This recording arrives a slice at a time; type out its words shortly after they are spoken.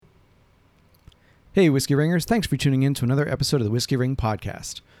Hey, Whiskey Ringers, thanks for tuning in to another episode of the Whiskey Ring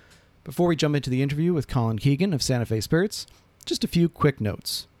Podcast. Before we jump into the interview with Colin Keegan of Santa Fe Spirits, just a few quick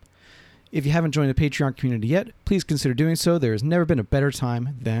notes. If you haven't joined the Patreon community yet, please consider doing so. There has never been a better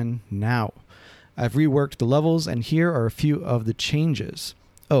time than now. I've reworked the levels, and here are a few of the changes.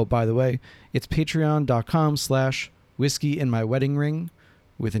 Oh, by the way, it's patreon.com/whiskeyinmyweddingring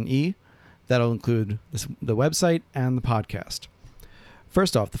with an E. That'll include the website and the podcast.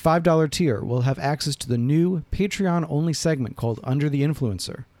 First off, the $5 tier will have access to the new Patreon-only segment called Under the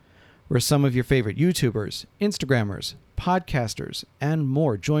Influencer, where some of your favorite YouTubers, Instagrammers, podcasters, and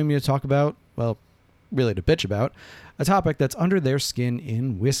more join me to talk about, well, really to bitch about, a topic that's under their skin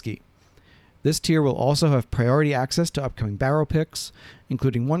in whiskey. This tier will also have priority access to upcoming barrel picks,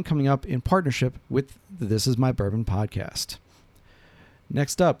 including one coming up in partnership with the This Is My Bourbon podcast.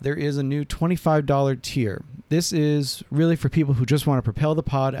 Next up, there is a new $25 tier. This is really for people who just want to propel the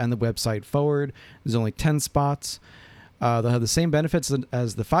pod and the website forward. There's only 10 spots. They'll have the same benefits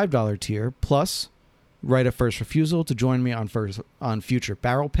as the $5 tier, plus right of first refusal to join me on future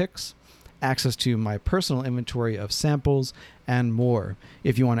barrel picks, access to my personal inventory of samples, and more.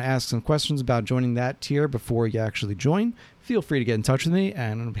 If you want to ask some questions about joining that tier before you actually join, feel free to get in touch with me,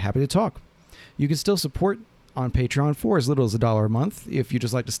 and I'm happy to talk. You can still support on Patreon for as little as $1 a month if you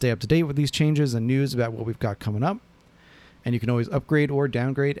just like to stay up to date with these changes and news about what we've got coming up. And you can always upgrade or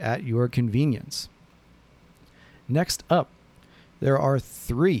downgrade at your convenience. Next up, there are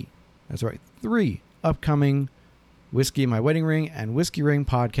three upcoming Whiskey in My Wedding Ring and Whiskey Ring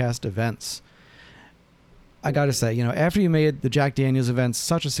podcast events. I gotta say, after you made the Jack Daniels events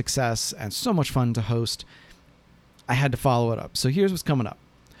such a success and so much fun to host, I had to follow it up. So here's what's coming up.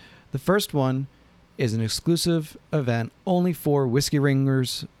 The first one is an exclusive event only for Whiskey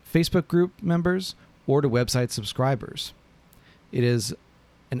Ringers Facebook group members or to website subscribers. It is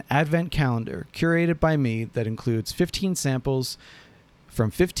an advent calendar curated by me that includes 15 samples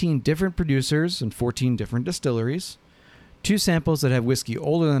from 15 different producers and 14 different distilleries, 2 samples that have whiskey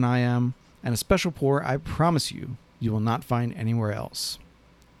older than I am, and a special pour I promise you will not find anywhere else.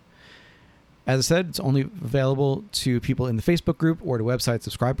 As I said, it's only available to people in the Facebook group or to website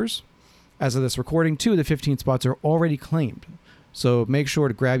subscribers. As of this recording, 2 of the 15 spots are already claimed. So make sure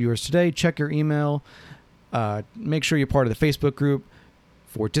to grab yours today. Check your email. Make sure you're part of the Facebook group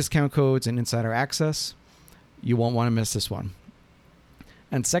for discount codes and insider access. You won't want to miss this one.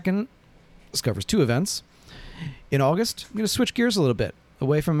 And second, this covers 2 events. In August, I'm going to switch gears a little bit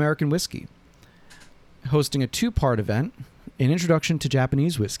away from American whiskey, hosting a 2-part event, an introduction to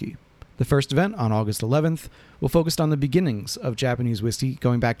Japanese whiskey. The first event, on August 11th, will focus on the beginnings of Japanese whiskey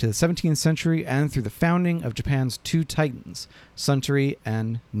going back to the 17th century and through the founding of Japan's 2 titans, Suntory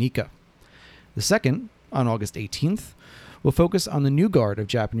and Nikka. The second, on August 18th, will focus on the new guard of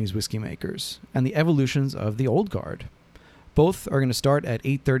Japanese whiskey makers and the evolutions of the old guard. Both are going to start at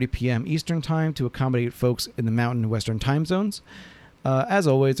 8:30 p.m. Eastern Time to accommodate folks in the Mountain and Western time zones. As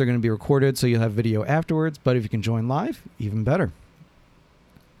always, they're going to be recorded, so you'll have video afterwards, but if you can join live, even better.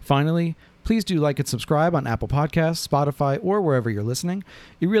 Finally, please do like and subscribe on Apple Podcasts, Spotify, or wherever you're listening.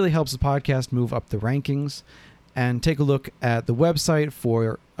 It really helps the podcast move up the rankings. And take a look at the website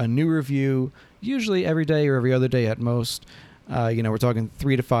for a new review, usually every day or every other day at most. We're talking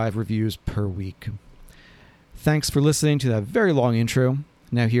 3 to 5 reviews per week. Thanks for listening to that very long intro.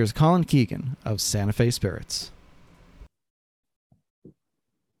 Now here's Colin Keegan of Santa Fe Spirits.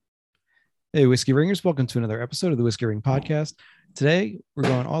 Hey, Whiskey Ringers. Welcome to another episode of the Whiskey Ring Podcast. Today, we're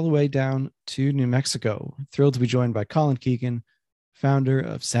going all the way down to New Mexico. Thrilled to be joined by Colin Keegan, founder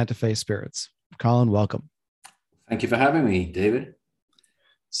of Santa Fe Spirits. Colin, welcome. Thank you for having me, David.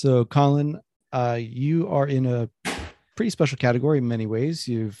 So, Colin, you are in a pretty special category in many ways.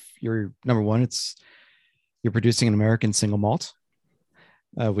 You're number one. You're producing an American single malt,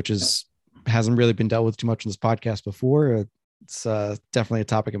 which hasn't really been dealt with too much in this podcast before. It's definitely a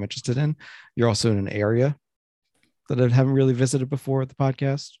topic I'm interested in. You're also in an area that I haven't really visited before at the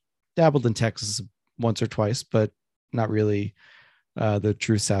podcast. Dabbled in Texas once or twice, but not really the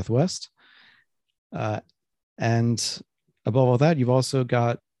true Southwest. And above all that, you've also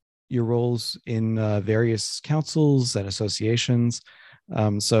got your roles in various councils and associations.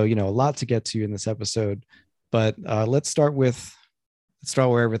 So, a lot to get to in this episode, but let's start where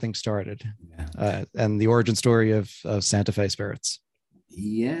everything started, and the origin story of Santa Fe Spirits.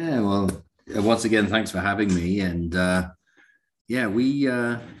 Yeah, well, once again, thanks for having me. And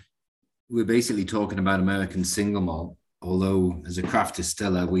we're basically talking about American single malt, although as a craft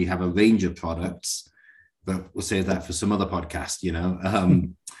distiller, we have a range of products, but we'll save that for some other podcast,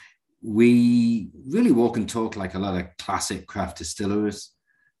 We really walk and talk like a lot of classic craft distillers.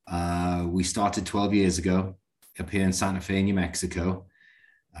 We started 12 years ago up here in Santa Fe, New Mexico.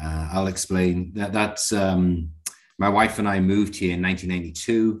 I'll explain that. That's my wife and I moved here in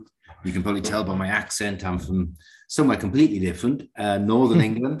 1992. You can probably tell by my accent, I'm from somewhere completely different, Northern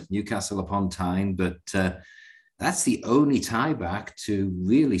England, Newcastle upon Tyne, but that's the only tie back to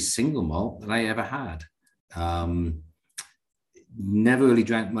really single malt that I ever had. Never really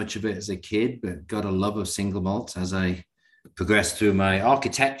drank much of it as a kid, but got a love of single malts as I progressed through my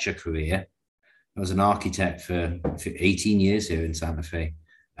architecture career. I was an architect for 18 years here in Santa Fe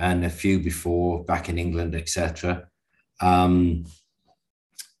and a few before back in England, etc.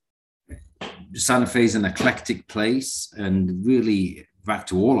 Santa Fe is an eclectic place, and really back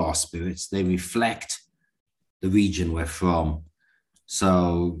to all our spirits, they reflect the region we're from.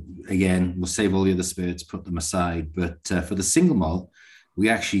 So again, we'll save all the other spirits, put them aside. But for the single malt, we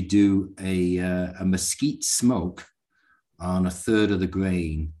actually do a mesquite smoke on a third of the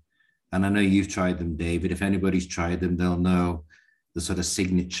grain. And I know you've tried them, David. If anybody's tried them, they'll know the sort of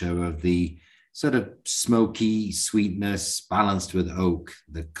signature of the sort of smoky sweetness balanced with oak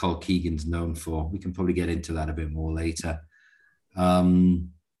that Keegan's known for. We can probably get into that a bit more later.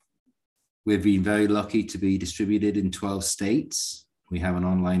 We've been very lucky to be distributed in 12 states. We have an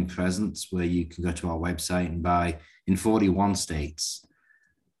online presence where you can go to our website and buy in 41 states.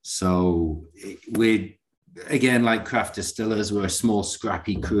 So we're, again, like craft distillers, we're a small,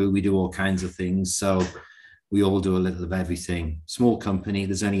 scrappy crew. We do all kinds of things. So we all do a little of everything. Small company,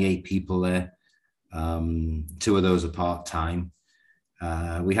 there's only 8 people there. 2 of those are part-time.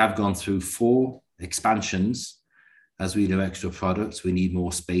 We have gone through 4 expansions. As we do extra products, we need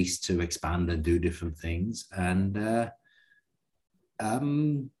more space to expand and do different things. And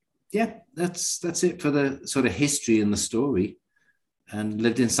yeah, that's it for the sort of history and the story. And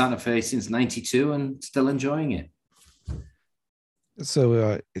lived in Santa Fe since '92 and still enjoying it.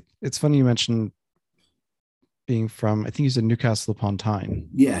 So it's funny you mentioned being from, I think you said Newcastle upon Tyne.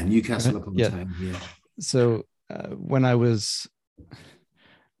 Yeah, Newcastle upon Tyne. Yeah. So when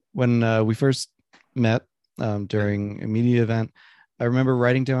we first met during a media event, I remember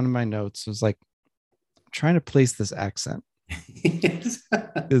writing down in my notes, I was like, trying to place this accent.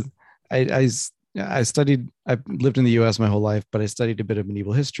 I've lived in the US my whole life, but I studied a bit of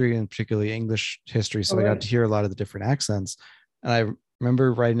medieval history and particularly English history. So I got to hear a lot of the different accents. And I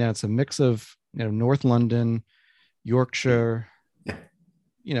remember writing down, it's a mix of, North London, Yorkshire, a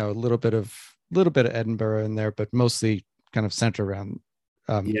little bit of Edinburgh in there, but mostly kind of centered around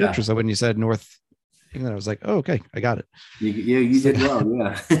Yorkshire. So when you said North England, I was like, oh, okay, I got it. You did well,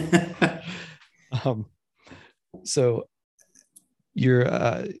 yeah. So you're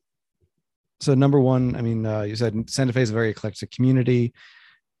so number one, I mean, you said Santa Fe is a very eclectic community,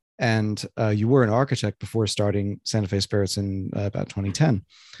 and you were an architect before starting Santa Fe Spirits in about 2010.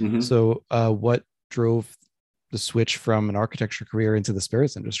 Mm-hmm. So what drove the switch from an architecture career into the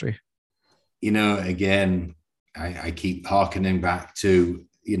spirits industry? Again, I keep hearkening back to,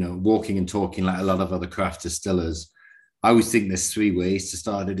 walking and talking like a lot of other craft distillers. I always think there's 3 ways to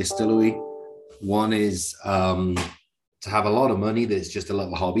start a distillery. One is to have a lot of money that's just a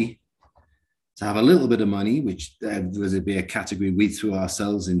little hobby. To have a little bit of money, which would be a category we threw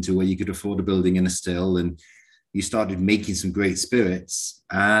ourselves into, where you could afford a building and a still, and you started making some great spirits.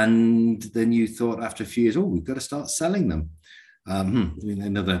 And then you thought after a few years, we've got to start selling them.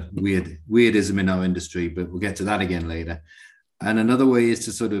 Another weirdism in our industry, but we'll get to that again later. And another way is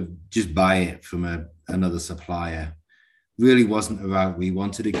to sort of just buy it from another supplier. Really wasn't a route we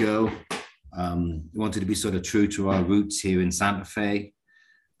wanted to go. We wanted to be sort of true to our roots here in Santa Fe.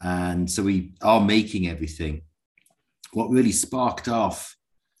 And so we are making everything. What really sparked off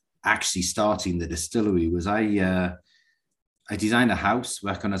actually starting the distillery was I designed a house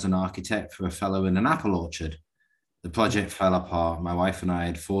working as an architect for a fellow in an apple orchard. The project fell apart. My wife and I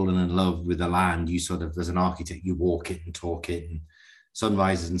had fallen in love with the land. You sort of, as an architect, you walk it and talk it, and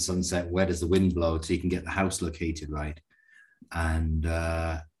sunrises and sunset, where does the wind blow, so you can get the house located right. And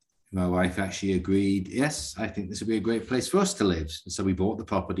my wife actually agreed, yes, I think this would be a great place for us to live. So we bought the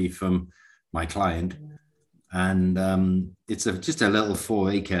property from my client, and it's just a little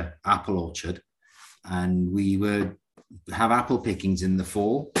 4-acre apple orchard. And we would have apple pickings in the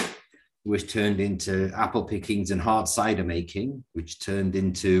fall, which turned into apple pickings and hard cider making, which turned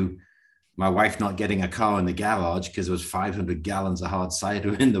into my wife not getting a car in the garage because there was 500 gallons of hard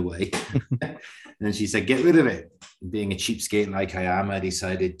cider in the way. And she said, get rid of it. Being a cheapskate like I am, I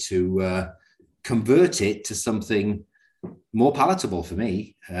decided to convert it to something more palatable for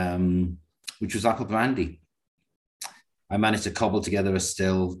me, which was apple brandy. I managed to cobble together a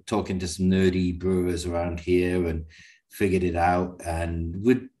still, talking to some nerdy brewers around here, and figured it out, and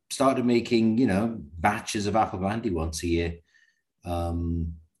we started making, batches of apple brandy once a year.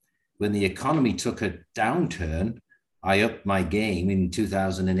 When the economy took a downturn, I upped my game in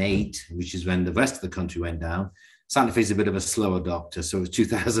 2008, which is when the rest of the country went down. Santa Fe is a bit of a slow adopter. So it was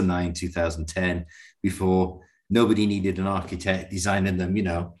 2009, 2010, before nobody needed an architect designing them,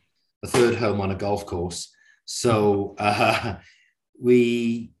 a third home on a golf course. So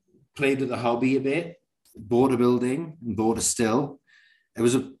we played with the hobby a bit, bought a building and bought a still. It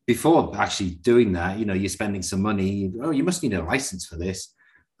was before actually doing that, you're spending some money. Oh, you must need a license for this.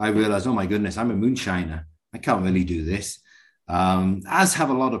 I realized, oh my goodness, I'm a moonshiner. I can't really do this. As have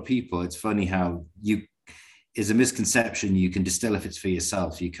a lot of people. It's funny how is a misconception you can distill if it's for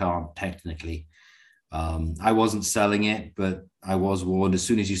yourself. You can't technically. I wasn't selling it, but I was warned as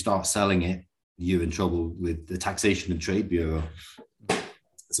soon as you start selling it, you're in trouble with the Taxation and Trade Bureau.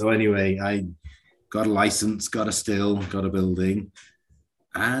 So anyway, I got a license, got a still, got a building,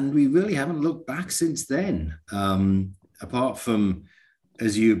 and we really haven't looked back since then. Apart from,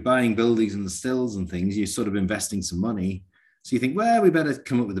 as you're buying buildings and the stills and things, you're sort of investing some money. So you think, well, we better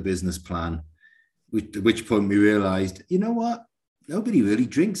come up with a business plan. At which point we realized, you know what? Nobody really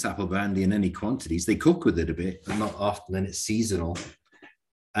drinks apple brandy in any quantities. They cook with it a bit, but not often, and it's seasonal.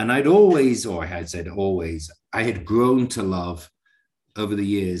 And I had grown to love over the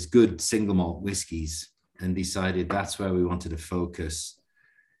years good single malt whiskies, and decided that's where we wanted to focus.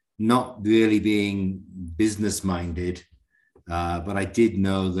 Not really being business minded, but I did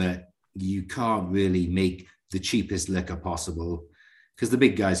know that you can't really make the cheapest liquor possible, because the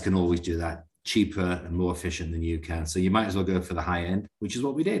big guys can always do that cheaper and more efficient than you can. So you might as well go for the high end, which is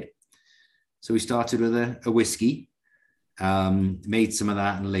what we did. So we started with a whiskey, made some of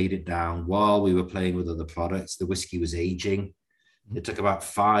that and laid it down while we were playing with other products. The whiskey was aging. It took about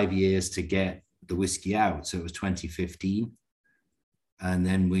 5 years to get the whiskey out. So it was 2015. And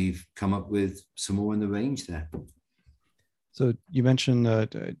then we've come up with some more in the range there. So you mentioned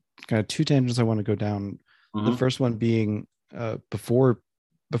kind of two tangents I want to go down. The first one being before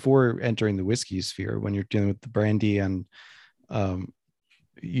entering the whiskey sphere, when you're dealing with the brandy, and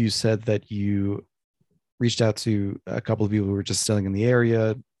you said that you reached out to a couple of people who were just selling in the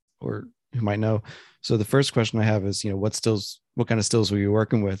area or who might know. So the first question I have is, what kind of stills were you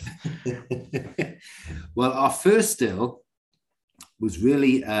working with? Well, our first still was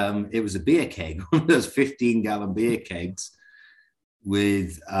really, it was a beer keg, one of those 15-gallon beer kegs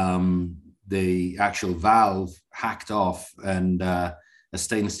with the actual valve hacked off and a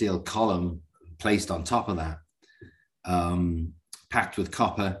stainless steel column placed on top of that, packed with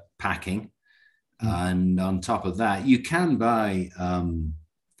copper packing. And on top of that, you can buy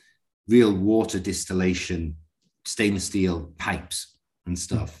real water distillation stainless steel pipes and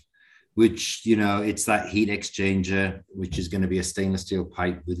stuff, which, it's that heat exchanger, which is going to be a stainless steel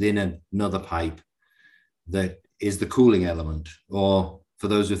pipe within another pipe that is the cooling element. Or for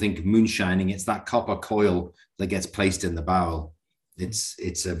those who think of moonshining, it's that copper coil that gets placed in the barrel.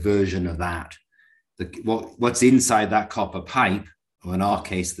 It's a version of that. What's inside that copper pipe, or in our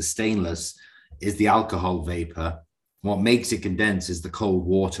case, the stainless, is the alcohol vapor. What makes it condense is the cold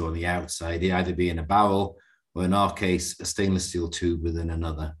water on the outside. It either be in a barrel, or in our case, a stainless steel tube within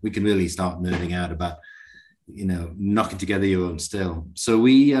another. We can really start nerding out about, knocking together your own still. So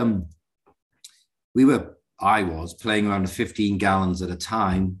I was playing around with 15 gallons at a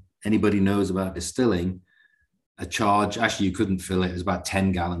time. Anybody knows about distilling, a charge, actually you couldn't fill it. It was about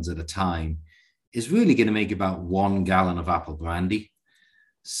 10 gallons at a time. Is really going to make about 1 gallon of apple brandy.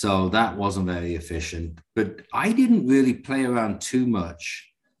 So that wasn't very efficient, but I didn't really play around too much.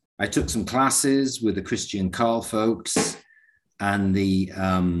 I took some classes with the Christian Carl folks and the,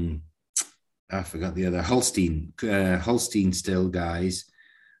 I forgot the other, Holstein still guys.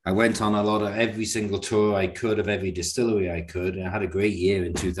 I went on every single tour I could of every distillery I could. I had a great year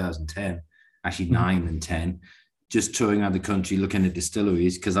in 2010, actually 9 and 10, just touring around the country, looking at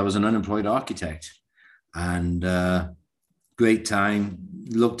distilleries, because I was an unemployed architect. And great time,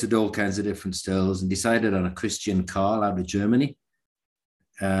 looked at all kinds of different stills and decided on a Christian Carl out of Germany.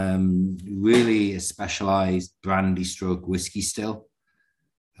 Really a specialized brandy stroke whiskey still.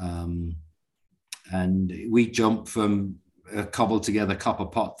 And we jumped from a cobbled together copper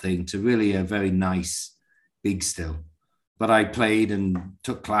pot thing to really a very nice big still. But I played and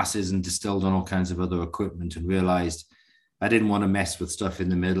took classes and distilled on all kinds of other equipment and realized I didn't want to mess with stuff in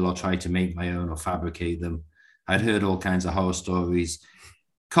the middle or try to make my own or fabricate them. I'd heard all kinds of horror stories.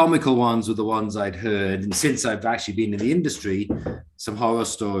 Comical ones were the ones I'd heard. And since I've actually been in the industry, some horror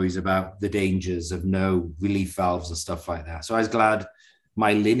stories about the dangers of no relief valves and stuff like that. So I was glad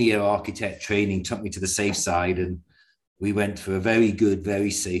my linear architect training took me to the safe side and We went for a very good,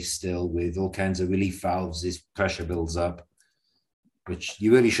 very safe still with all kinds of relief valves as pressure builds up, which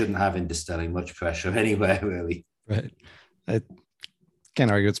you really shouldn't have in distilling, much pressure anywhere, really. Right. I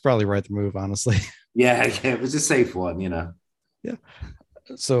can't argue. It's probably right the move, honestly. Yeah, it was a safe one, Yeah.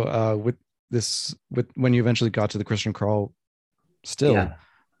 So with when you eventually got to the Christian Crawl still, Yeah,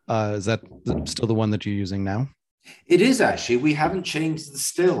 is that still the one that you're using now? it is actually. We haven't changed the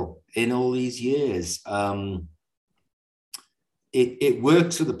still in all these years. It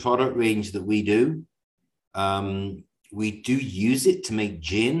works for the product range that we do. We do use it to make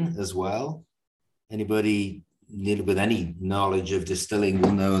gin as well. Anybody with any knowledge of distilling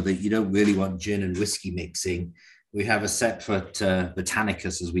will know that you don't really want gin and whiskey mixing. We have a separate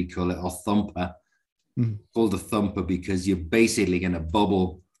Botanicus, as we call it, or thumper, called a thumper because you're basically going to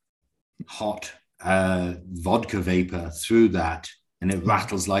bubble hot vodka vapor through that, and it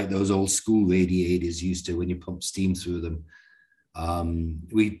rattles like those old school radiators used to when you pump steam through them.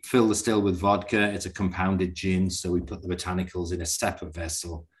 We fill the still with vodka. It's a compounded gin, so we put the botanicals in a separate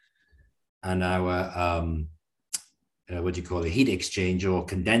vessel, and our what do you call it, heat exchanger or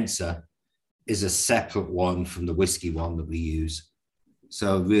condenser is a separate one from the whiskey one that we use.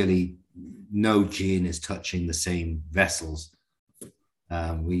 So really, no gin is touching the same vessels.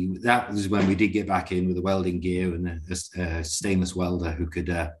 That was when we did get back in with the welding gear and a stainless welder who could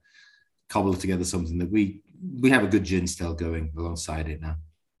cobble together something that we have a good gin still going alongside it now.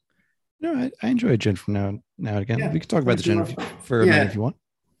 No, I enjoy gin from now and again. Yeah, we can talk about the gin for a minute if you want.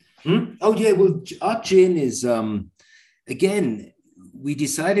 Oh yeah, well, our gin is again. We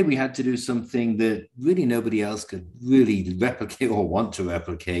decided we had to do something that really nobody else could really replicate or want to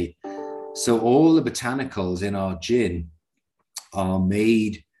replicate. So all the botanicals in our gin are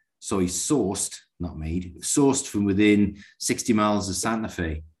sourced from within 60 miles of Santa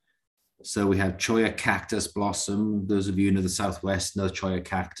Fe. So we have Choya cactus blossom. Those of you in the Southwest know Choya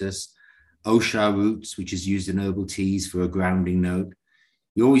cactus. Osha roots, which is used in herbal teas for a grounding note.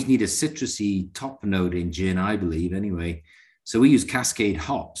 You always need a citrusy top note in gin, I believe, anyway. So we use Cascade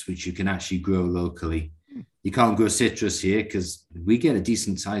hops, which you can actually grow locally. You can't grow citrus here because we get a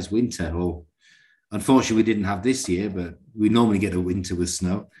decent sized winter. Or unfortunately, we didn't have this year, but we normally get a winter with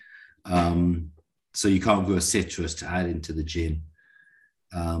snow. So you can't grow citrus to add into the gin.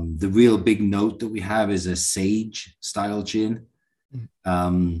 The real big note that we have is a sage style gin.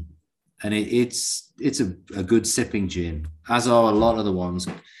 And it's a good sipping gin, as are a lot of the ones,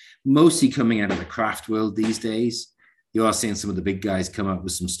 mostly coming out of the craft world these days. You are seeing some of the big guys come up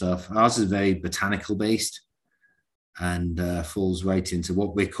with some stuff. Ours is very botanical based and falls right into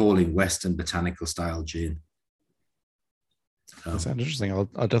what we're calling Western botanical style gin. That sounds interesting.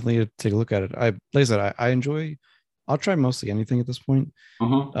 I'll definitely take a look at it. Like I said, I'll try mostly anything at this point.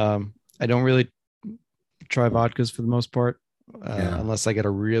 I don't really try vodkas for the most part, unless I get a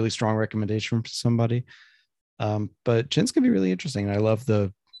really strong recommendation from somebody. But gins can be really interesting. I love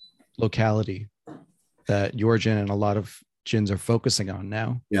the locality that your gin and a lot of gins are focusing on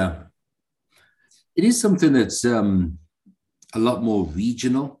now. Yeah. It is something that's a lot more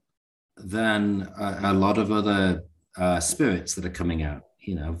regional than a lot of other spirits that are coming out.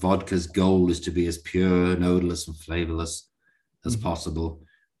 Vodka's goal is to be as pure and odorless and flavorless as possible.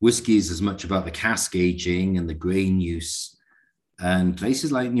 Whiskey is as much about the cask aging and the grain use. And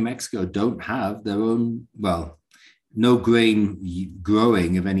places like New Mexico don't have their own, no grain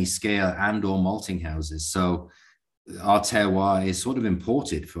growing of any scale and or malting houses. So our terroir is sort of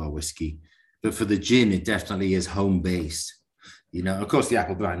imported for our whiskey. But for the gin, it definitely is home-based. Of course, the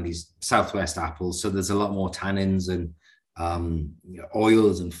apple brandy is Southwest apples, so there's a lot more tannins and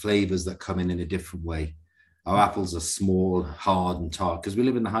oils and flavors that come in a different way. Our apples are small, hard, and tart because we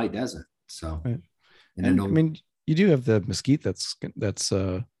live in the high desert. So, right. You do have the mesquite that's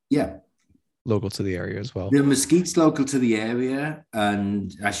local to the area as well. The mesquite's local to the area,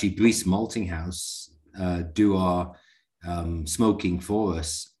 and actually, Breeze Malting House do our smoking for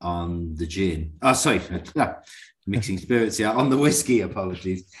us on the gin. Oh, sorry, mixing spirits here on the whiskey.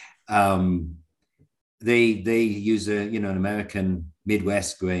 Apologies. They use an American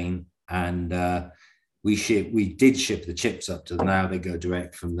Midwest grain, and we did ship the chips up to them. Now they go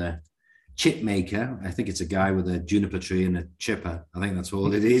direct from the chip maker. I think it's a guy with a juniper tree and a chipper. I think that's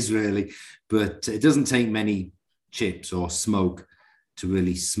all it is really, but it doesn't take many chips or smoke to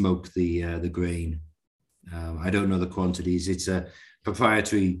really smoke the grain. I don't know the quantities. It's a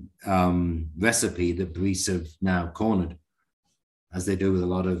proprietary recipe that Breeze have now cornered, as they do with a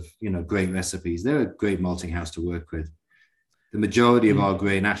lot of great recipes. They're a great malting house to work with. The majority of our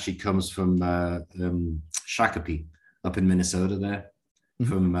grain actually comes from Shakopee up in Minnesota there,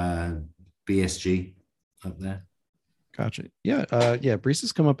 from BSG up there. Gotcha. Yeah. Yeah.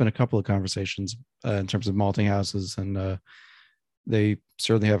 Brisa's come up in a couple of conversations in terms of malting houses, and they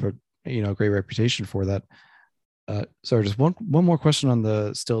certainly have a great reputation for that. Sorry, just one more question on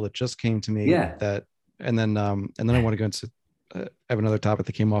the still that just came to me Yeah, that, and then I want to go into I have another topic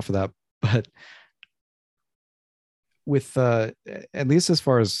that came off of that, but with at least as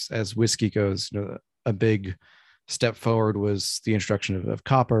far as whiskey goes, a big step forward was the introduction of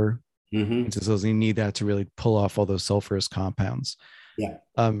copper. hmm, So you need that to really pull off all those sulfurous compounds. yeah.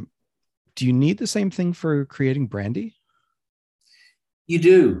 Um, do you need the same thing for creating brandy? You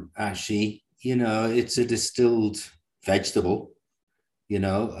do actually. It's a distilled vegetable.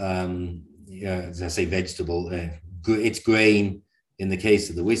 Yeah, as I say, vegetable. It's grain in the case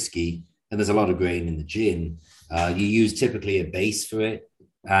of the whiskey, and there's a lot of grain in the gin. You use typically a base for it,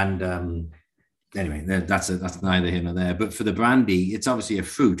 and anyway, that's neither here nor there. But for the brandy, it's obviously a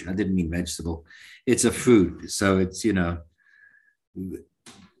fruit. I didn't mean vegetable. It's a fruit, so it's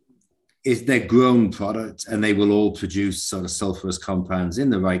their grown product, and they will all produce sort of sulfurous compounds in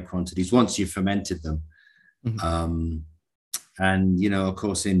the right quantities once you've fermented them. Mhm. Um, and of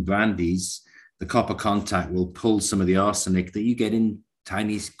course, in brandies, the copper contact will pull some of the arsenic that you get in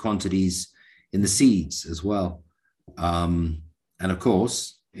tiny quantities in the seeds as well. And of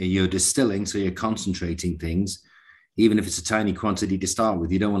course, you're distilling, so you're concentrating things. Even if it's a tiny quantity to start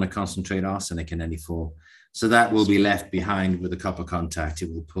with, you don't want to concentrate arsenic in any form. So that will be left behind with the copper contact. It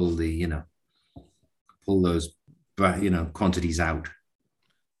will pull pull those quantities out.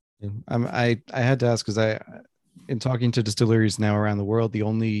 I had to ask because in talking to distilleries now around the world, the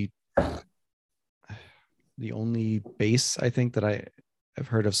only base I think that I have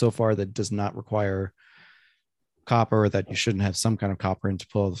heard of so far that does not require copper, or that you shouldn't have some kind of copper in to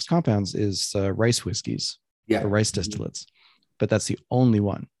pull those compounds, is rice whiskeys Yeah. or rice distillates. But that's the only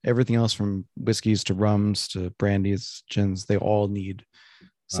one. Everything else, from whiskeys to rums to brandies, gins, they all need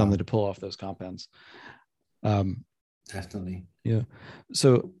something to pull off those compounds. Definitely. Yeah.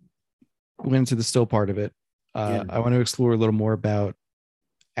 So we went into the still part of it. Yeah. I want to explore a little more about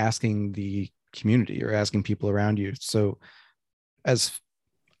asking the community or asking people around you. So, as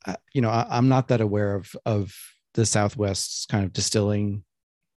I'm not that aware of the Southwest's kind of distilling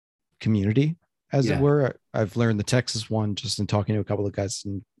community, as it Yeah. were. I've learned the Texas one just in talking to a couple of guys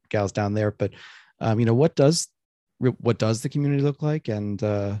and gals down there. But what does the community look like, and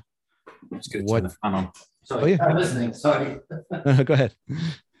It's good to turn what? the fan on. Oh Sorry, yeah, I'm listening. Sorry. go ahead.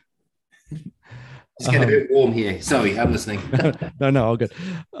 It's getting a bit warm here. Sorry, I'm listening. No, all good.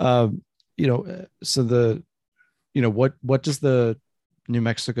 So what does the New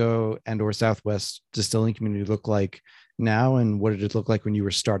Mexico and or Southwest distilling community look like now, and what did it look like when you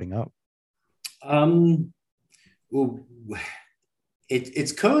were starting up? Well,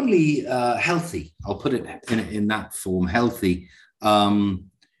 it's currently healthy. I'll put it in that form, healthy.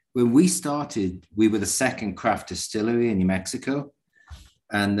 When we started, we were the second craft distillery in New Mexico.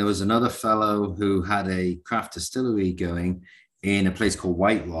 And there was another fellow who had a craft distillery going in a place called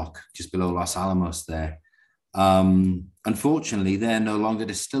White Rock, just below Los Alamos there. Unfortunately, they're no longer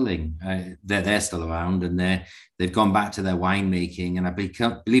distilling. They're still around, and they've gone back to their winemaking, and I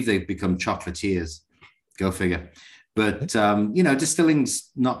believe they've become chocolatiers. Go figure. But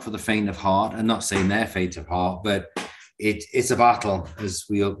distilling's not for the faint of heart. I'm not saying they're faint of heart, but it's a battle, as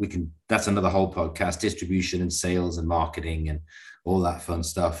we can. That's another whole podcast: distribution and sales and marketing and all that fun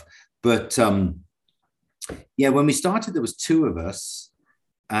stuff. But when we started, there was two of us,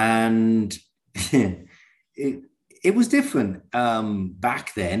 and it was different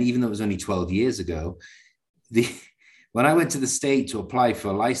back then, even though it was only 12 years ago. When I went to the state to apply for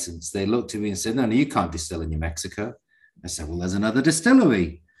a license, they looked at me and said, no, you can't distill in New Mexico. I said, well, there's another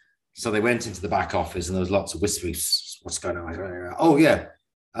distillery. So they went into the back office, and there was lots of whispering. What's going on? Oh, yeah.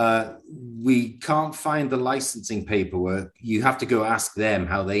 We can't find the licensing paperwork. You have to go ask them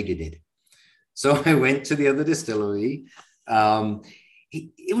how they did it. So I went to the other distillery.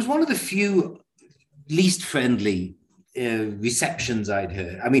 It was one of the few least friendly receptions I'd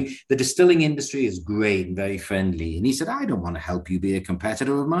heard. I mean, the distilling industry is great and very friendly. And he said, I don't want to help you be a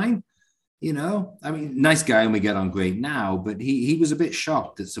competitor of mine. I mean, nice guy, and we get on great now, but he was a bit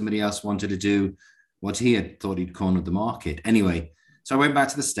shocked that somebody else wanted to do what he had thought he'd cornered the market. Anyway, so I went back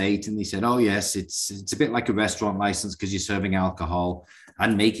to the state, and he said, oh, yes, it's a bit like a restaurant license because you're serving alcohol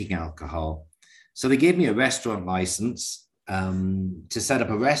and making alcohol. So they gave me a restaurant license to set up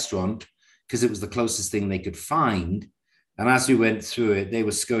a restaurant because it was the closest thing they could find. And as we went through it, they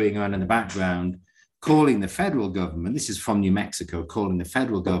were scurrying around in the background, calling the federal government. This is from New Mexico, calling the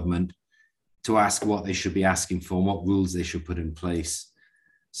federal government to ask what they should be asking for and what rules they should put in place.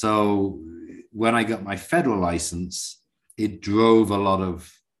 So when I got my federal license, it drove a lot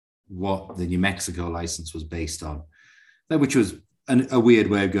of what the New Mexico license was based on, which was a weird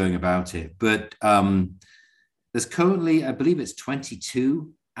way of going about it. But there's currently, I believe it's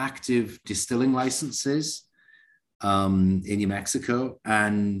 22 active distilling licenses in New Mexico,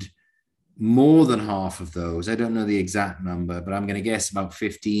 and more than half of those, I don't know the exact number, but I'm going to guess about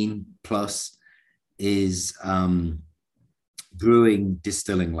 15 plus is brewing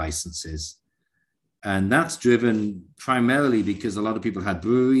distilling licenses. And that's driven primarily because a lot of people had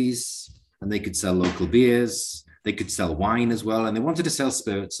breweries and they could sell local beers, they could sell wine as well, and they wanted to sell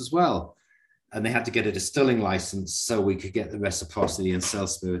spirits as well. And they had to get a distilling license so we could get the reciprocity and sell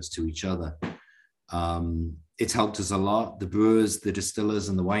spirits to each other. It's helped us a lot. The brewers, the distillers,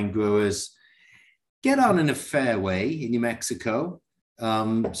 and the wine growers get on in a fair way in New Mexico.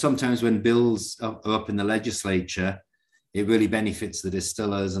 Sometimes when bills are up in the legislature, it really benefits the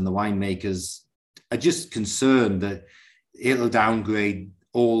distillers, and the winemakers are just concerned that it'll downgrade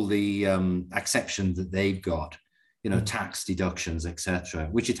all the exceptions that they've got, tax deductions, etc.,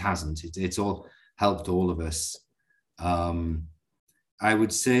 which it hasn't. It's all helped all of us. I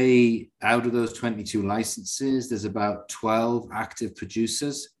would say out of those 22 licenses, there's about 12 active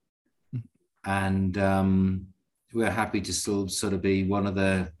producers. And we're happy to still sort of be one of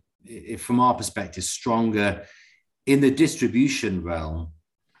the, from our perspective, stronger in the distribution realm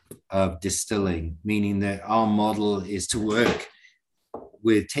of distilling, meaning that our model is to work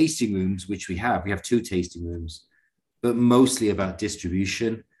with tasting rooms, which we have. We have 2 tasting rooms, but mostly about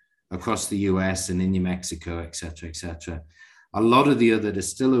distribution across the US and in New Mexico, et cetera, et cetera. A lot of the other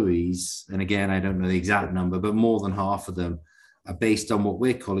distilleries, and again, I don't know the exact number, but more than half of them are based on what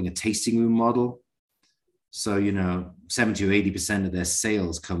we're calling a tasting room model. So, 70 or 80% of their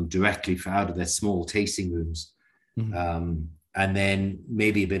sales come directly out of their small tasting rooms. Mm-hmm. And then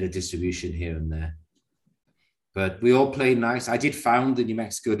maybe a bit of distribution here and there. But we all play nice. I did found the New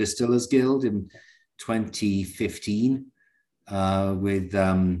Mexico Distillers Guild in 2015 with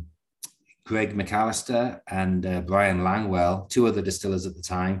Greg McAllister and Brian Langwell, 2 other distillers at the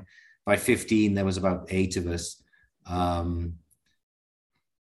time. By 15, there was about 8 of us. And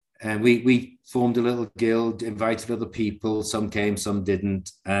we formed a little guild, invited other people. Some came, some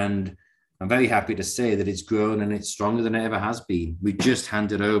didn't. And I'm very happy to say that it's grown and it's stronger than it ever has been. We just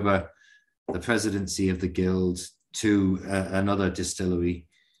handed over the presidency of the guild to another distillery,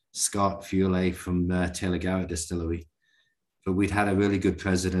 Scott Fule from Taylor Garrett Distillery. But we'd had a really good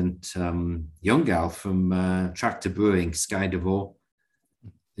president, young gal from Tractor Brewing, Sky DeVore.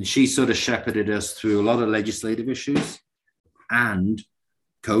 And she sort of shepherded us through a lot of legislative issues and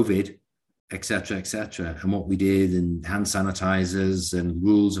COVID, et cetera, and what we did, and hand sanitizers and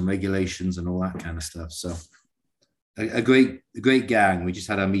rules and regulations and all that kind of stuff. So a great gang. We just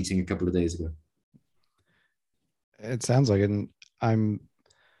had our meeting a couple of days ago. It sounds like it. And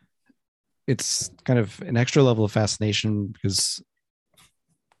it's kind of an extra level of fascination because,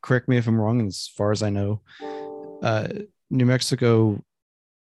 correct me if I'm wrong, as far as I know, New Mexico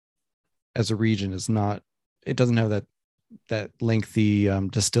as a region it doesn't have that lengthy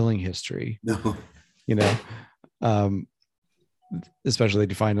distilling history. No. Especially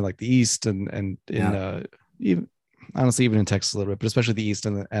defined in like the East and in even honestly even in Texas a little bit, but especially the East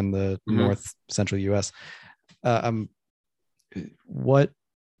and the mm-hmm. North Central US. What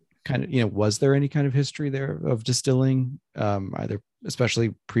kind of, was there any kind of history there of distilling, either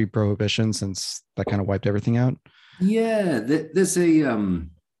especially pre-prohibition, since that kind of wiped everything out? Yeah, there's a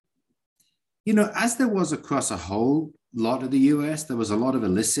as there was across a whole lot of the US, there was a lot of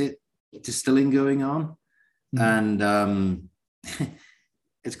illicit distilling going on. Mm-hmm. And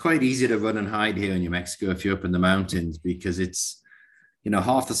it's quite easy to run and hide here in New Mexico if you're up in the mountains, because it's,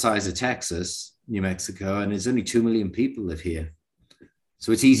 half the size of Texas, New Mexico, and there's only 2 million people live here.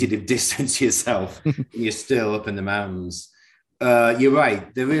 So it's easy to distance yourself when you're still up in the mountains. You're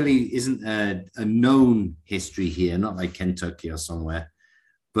right. There really isn't a known history here, not like Kentucky or somewhere.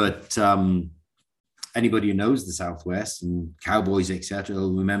 But anybody who knows the Southwest and cowboys, etc.,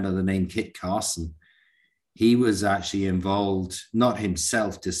 will remember the name Kit Carson. He was actually involved, not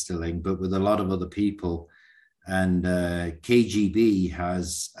himself distilling, but with a lot of other people. And KGB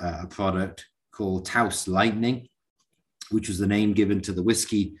has a product called Taos Lightning, which was the name given to the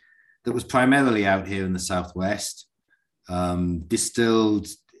whiskey that was primarily out here in the Southwest, distilled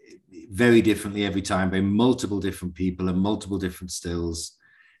very differently every time by multiple different people and multiple different stills.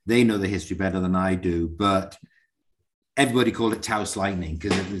 They know the history better than I do, but everybody called it Taos Lightning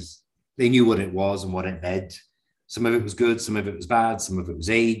because they knew what it was and what it meant. Some of it was good, some of it was bad, some of it was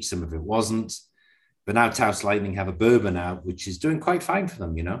aged, some of it wasn't. But now Taos Lightning have a bourbon out, which is doing quite fine for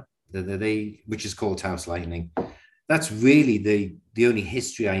them, which is called Taos Lightning. that's really the only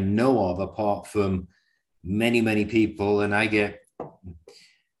history I know of, apart from many people. And I get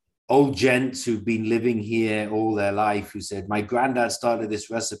old gents who've been living here all their life who said, my granddad started this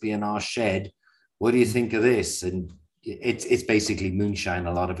recipe in our shed. What do you think of this? And it's basically moonshine.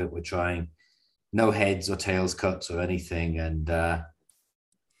 A lot of it we're trying. No heads or tails cuts or anything. And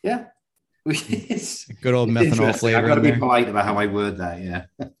yeah. Good old methanol flavor. I've got to be polite about how I word that.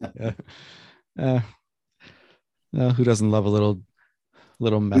 Yeah. Who doesn't love a little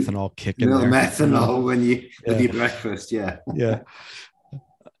methanol kick in there? Methanol when you with your breakfast. Yeah.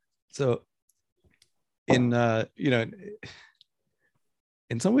 So in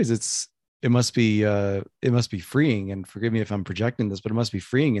in some ways it must be freeing, and forgive me if I'm projecting this, but it must be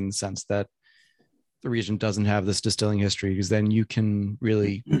freeing in the sense that the region doesn't have this distilling history, because then you can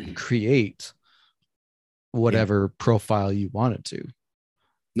really create whatever profile you want it to.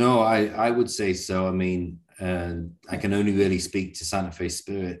 No, I would say so. I mean, I can only really speak to Santa Fe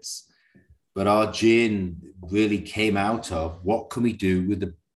Spirits, but our gin really came out of what can we do with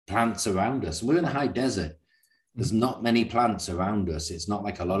the plants around us. We're in a high desert. There's not many plants around us. It's not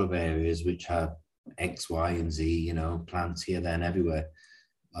like a lot of areas which have X, Y, and Z, plants here, there, and everywhere.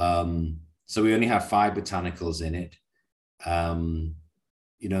 So we only have 5 botanicals in it. In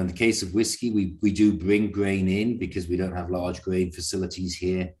the case of whiskey, we do bring grain in because we don't have large grain facilities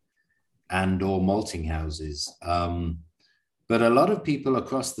here and or malting houses. But a lot of people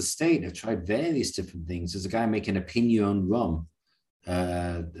across the state have tried various different things. There's a guy making a pinon rum,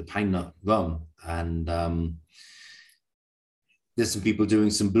 the pine nut rum, and there's some people doing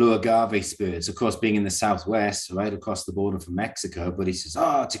some blue agave spirits, of course, being in the Southwest, right across the border from Mexico. But he says,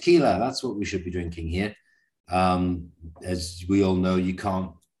 tequila, that's what we should be drinking here. As we all know, you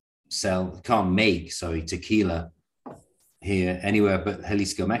can't make tequila here anywhere but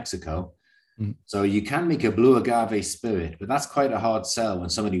Jalisco, Mexico. Mm-hmm. So you can make a blue agave spirit, but that's quite a hard sell when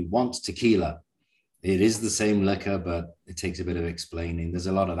somebody wants tequila. It is the same liquor, but it takes a bit of explaining. There's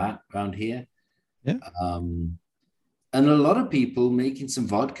a lot of that around here. Yeah. And a lot of people making some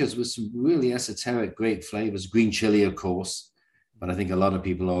vodkas with some really esoteric, great flavors. Green chili, of course, but I think a lot of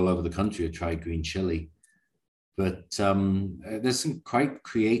people all over the country have tried green chili. But there's some quite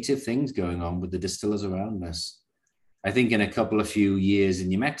creative things going on with the distillers around us. I think in a few years in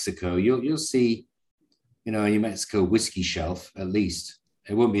New Mexico, you'll see, a New Mexico whiskey shelf, at least.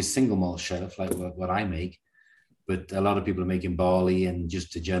 It won't be a single malt shelf like what I make, but a lot of people are making barley and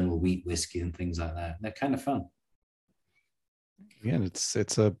just a general wheat whiskey and things like that. They're kind of fun. Again,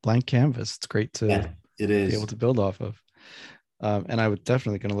 it's a blank canvas. It's great to be able to build off of. And I would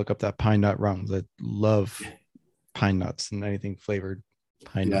definitely going to look up that pine nut rum. I love pine nuts and anything flavored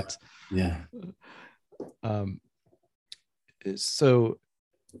pine nuts. Yeah. So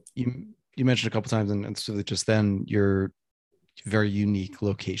you mentioned a couple times, and so just then your very unique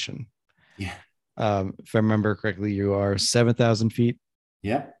location. Yeah. If I remember correctly, you are 7,000 feet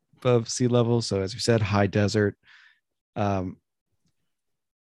above sea level. So as you said, high desert.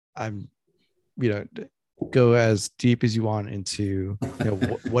 Go as deep as you want into,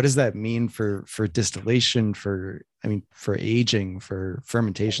 what does that mean for distillation, for aging, for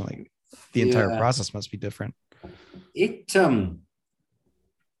fermentation? Like the entire process must be different. It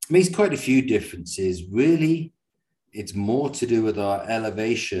makes quite a few differences. Really, it's more to do with our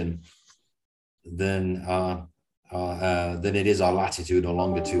elevation than it is our latitude or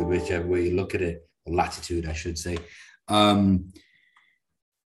longitude, whichever way you look at it, or latitude, I should say.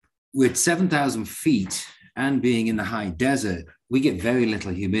 With 7,000 feet and being in the high desert, we get very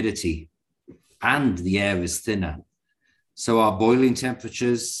little humidity and the air is thinner. So our boiling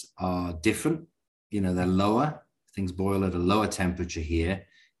temperatures are different. They're lower. Things boil at a lower temperature here,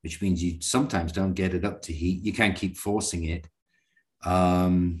 which means you sometimes don't get it up to heat. You can't keep forcing it.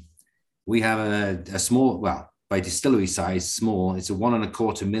 We have a small, by distillery size, small. It's a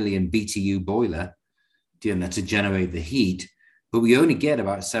 1.25 million BTU boiler, to generate the heat. But we only get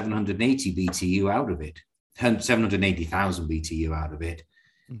about 780 BTU out of it, 780,000 BTU out of it,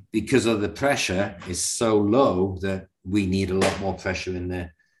 because of the pressure is so low that we need a lot more pressure in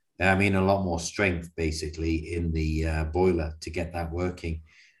there. A lot more strength, basically, in the boiler to get that working.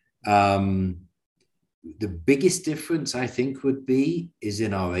 The biggest difference, I think, is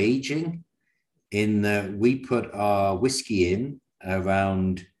in our aging, in that we put our whiskey in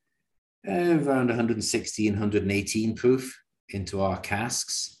around 160 and 118 proof into our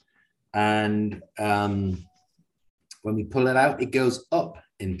casks. And when we pull it out, it goes up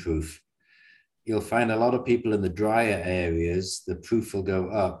in proof. You'll find a lot of people in the drier areas, the proof will go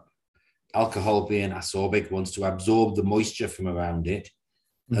up. Alcohol being ascorbic wants to absorb the moisture from around it,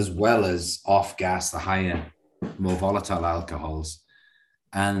 as well as off gas, the higher more volatile alcohols.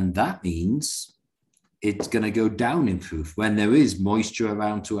 And that means it's going to go down in proof when there is moisture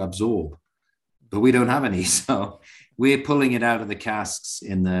around to absorb. But we don't have any. So we're pulling it out of the casks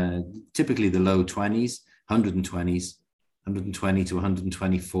in the typically the low 20s, 120s, 120 to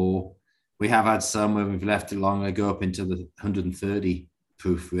 124. We have had some where we've left it longer, go up into the 130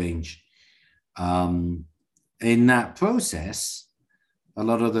 proof range. In that process, a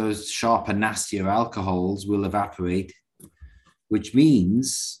lot of those sharper, nastier alcohols will evaporate, which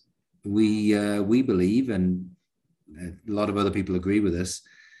means we believe, and a lot of other people agree with us,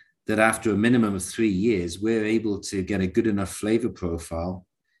 that after a minimum of 3 years, we're able to get a good enough flavor profile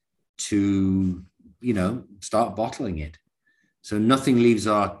to, start bottling it. So nothing leaves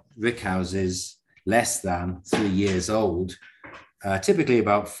our rickhouses less than 3 years old, typically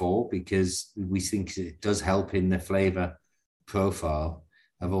about 4, because we think it does help in the flavor profile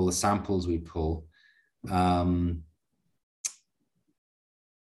of all the samples we pull.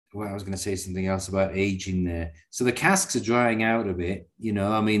 Well, I was going to say something else about aging there. So the casks are drying out a bit,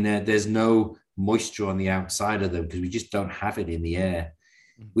 there's no moisture on the outside of them because we just don't have it in the air.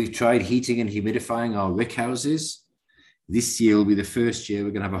 We've tried heating and humidifying our rickhouses. This year will be the first year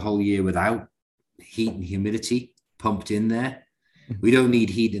we're going to have a whole year without heat and humidity pumped in there. We don't need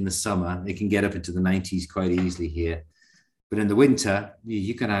heat in the summer. It can get up into the 90s quite easily here. But in the winter,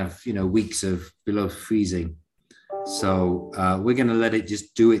 you can have, weeks of below freezing. So we're going to let it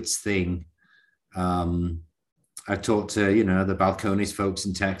just do its thing. I've talked to, the Balcones folks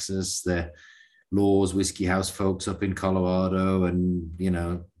in Texas, the Laws Whiskey House folks up in Colorado, and,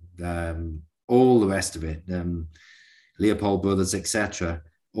 all the rest of it, Leopold Brothers, etc.,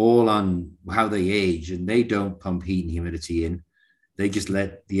 all on how they age. And they don't pump heat and humidity in. They just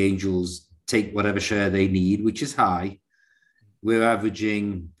let the Angels take whatever share they need, which is high. We're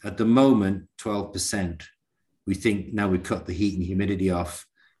averaging, at the moment, 12%. We think now we've cut the heat and humidity off,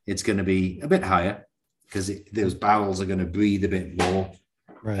 it's going to be a bit higher because those barrels are going to breathe a bit more.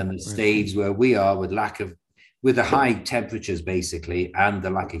 Right, and the staves where we are with the high temperatures basically and the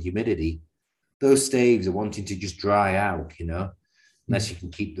lack of humidity, those staves are wanting to just dry out, unless you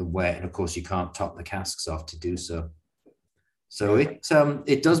can keep them wet. And of course you can't top the casks off to do so. So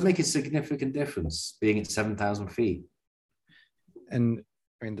it does make a significant difference being at 7,000 feet. And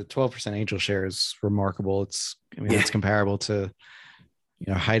I mean, the 12% Angel share is remarkable. It's comparable to,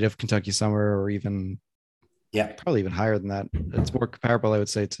 height of Kentucky summer, or even, probably even higher than that. It's more comparable, I would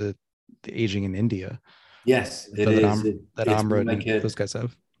say, to the aging in India. Yes, it is. That Amrit like and those guys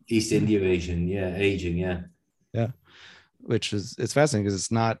have. East India aging, aging. Yeah, which is, it's fascinating because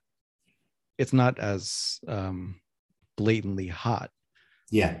it's not as blatantly hot.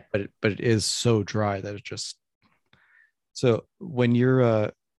 Yeah, but it is so dry that it just. So when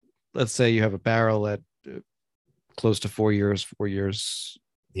you're, let's say you have a barrel at close to 4 years or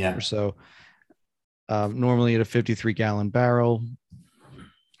so, normally at a 53-gallon barrel,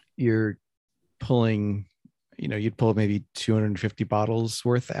 you're pulling, you'd pull maybe 250 bottles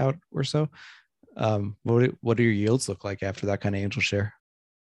worth out or so. What do your yields look like after that kind of Angel share?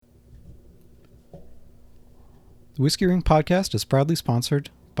 The Whiskey Ring podcast is proudly sponsored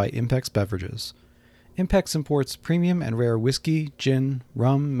by Impex Beverages. Impex imports premium and rare whiskey, gin,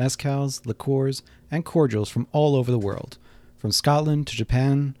 rum, mezcals, liqueurs, and cordials from all over the world, from Scotland to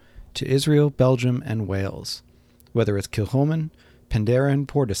Japan to Israel, Belgium, and Wales. Whether it's Kilchoman, Penderyn,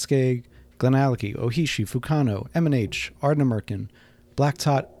 Port Escaig, Glenallachie, Ohishi, Fukano, M&H, Ardnamurchan, Black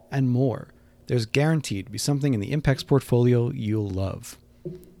Tot, and more, there's guaranteed to be something in the Impex portfolio you'll love.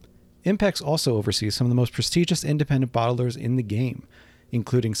 Impex also oversees some of the most prestigious independent bottlers in the game,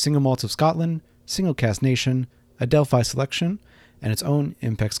 including Single Malts of Scotland, Single Cask Nation, Adelphi Selection, and its own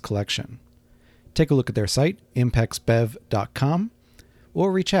Impex collection. Take a look at their site, impexbev.com,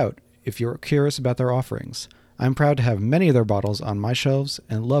 or reach out if you're curious about their offerings. I'm proud to have many of their bottles on my shelves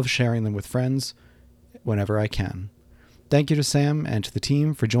and love sharing them with friends whenever I can. Thank you to Sam and to the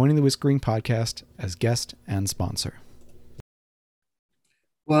team for joining the Whiskey Ring podcast as guest and sponsor.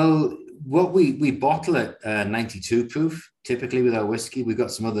 Well, what we bottle at 92 proof, typically with our whiskey. We've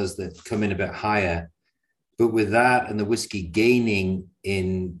got some others that come in a bit higher. But with that and the whiskey gaining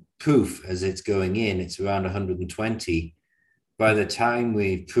in proof as it's going in, it's around 120. By the time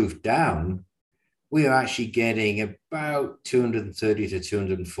we've proofed down, we are actually getting about 230 to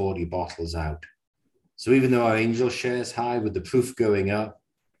 240 bottles out. So even though our Angel share is high, with the proof going up,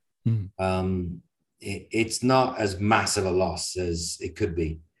 it's not as massive a loss as it could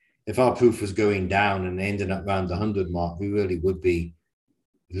be. If our proof was going down and ending up around the 100 mark, we really would be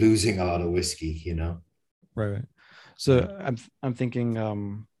losing a lot of whiskey, Right. So I'm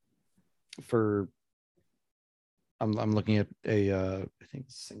thinking for I'm looking at a I think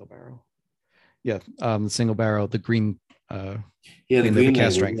it's single barrel. Yeah, the single barrel, the green Yeah, the green label green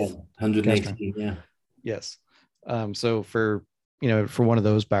cast label, strength. yeah, Cast strength. 118, yeah. Yes. So for for one of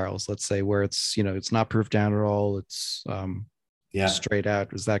those barrels, let's say where it's it's not proof down at all, it's Yeah. straight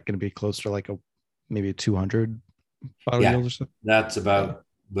out. Is that going to be close to like a maybe a 200 bottle Yeah, yield or so? that's Uh, about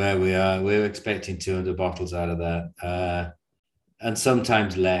where we are. We're expecting 200 bottles out of that, and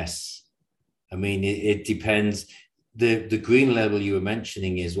sometimes less. I mean, it depends. The green level you were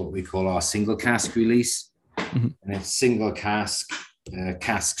mentioning is what we call our single cask release, mhm, and it's single cask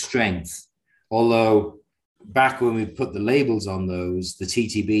strength. Although back when we put the labels on those, the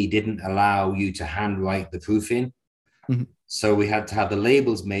TTB didn't allow you to handwrite the proof in. mhm. So we had to have the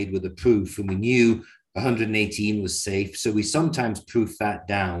labels made with the proof, and we knew 118 was safe. So we sometimes proof that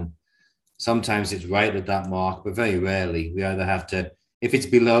down. Sometimes it's right at that mark, but very rarely. We either have to, if it's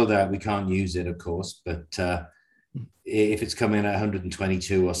below that, we can't use it, of course. But if it's coming at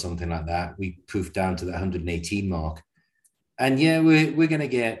 122 or something like that, we proof down to the 118 mark. And yeah, we're going to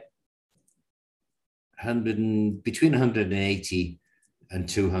get 100 between 180 and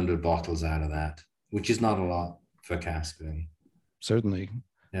 200 bottles out of that, which is not a lot for cask, really. Certainly.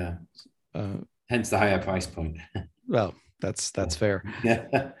 Yeah. Uh, Hence the higher price point. well, that's fair.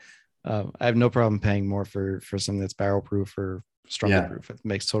 Yeah. I have no problem paying more for something that's barrel proof or stronger Yeah. proof. It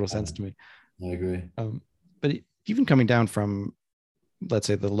makes total sense to me. I agree. But even coming down from, let's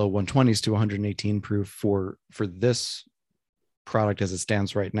say, the low 120s to 118 proof for this product as it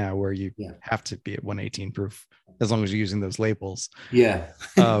stands right now, where you have to be at 118 proof as long as you're using those labels. Yeah.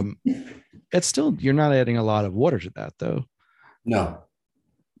 It's still, you're not adding a lot of water to that, though. No.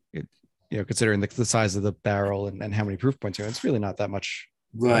 Considering the size of the barrel and how many proof points are, it's really not that much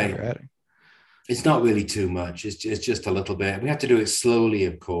water you're adding. It's not really too much. It's just a little bit. We have to do it slowly,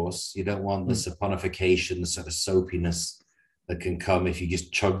 of course. You don't want the saponification, the sort of soapiness that can come if you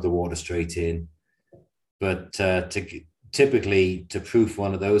just chug the water straight in. But typically, to proof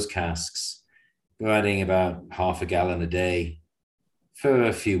one of those casks, we're adding about half a gallon a day for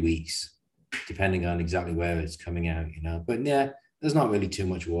a few weeks, depending on exactly where it's coming out, But yeah, there's not really too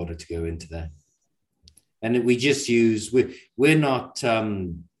much water to go into there. And we just use, we're not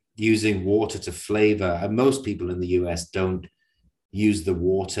using water to flavor. And most people in the US don't use the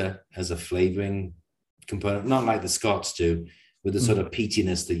water as a flavoring component, not like the Scots do, with the sort of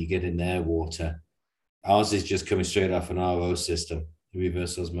peatiness that you get in their water. Ours is just coming straight off an RO system,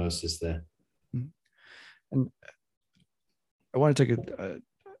 reverse osmosis there. And I want to take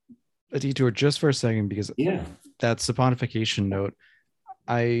a detour just for a second, because that saponification note,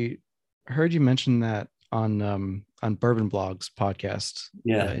 I heard you mention that on Bourbon Blog's podcast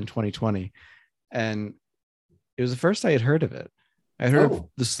in 2020, and it was the first I had heard of it. I heard of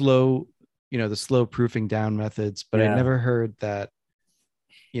the slow proofing down methods, but I never heard that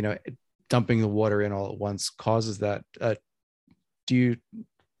dumping the water in all at once causes that.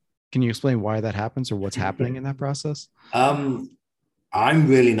 Can you explain why that happens, or what's happening in that process? I'm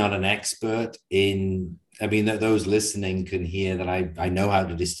really not an expert in, those listening can hear that I know how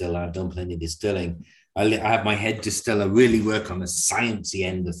to distill. I've done plenty of distilling. I have my head distiller really work on the sciencey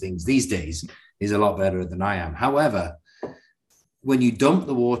end of things these days. He's a lot better than I am. However, when you dump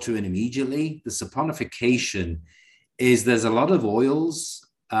the water in immediately, the saponification is there's a lot of oils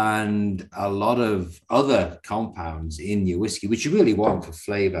and a lot of other compounds in your whiskey, which you really want for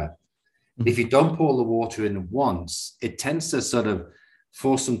flavor. If you dump all the water in at once, it tends to sort of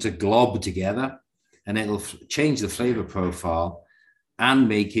force them to glob together, and it'll change the flavor profile and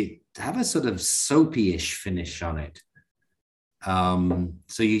make it have a sort of soapy-ish finish on it.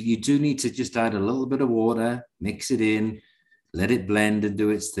 So you do need to just add a little bit of water, mix it in, let it blend and do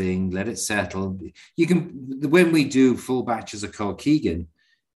its thing, let it settle. You can, when we do full batches of Keegan,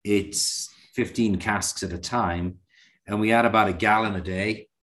 it's 15 casks at a time, and we add about a gallon a day.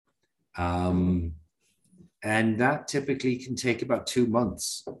 And that typically can take about 2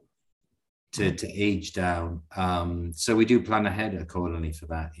 months to age down. So we do plan ahead accordingly for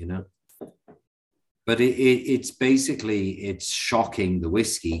that, But it's basically, it's shocking the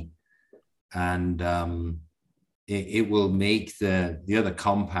whiskey, and it will make the other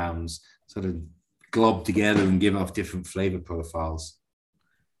compounds sort of glob together and give off different flavor profiles.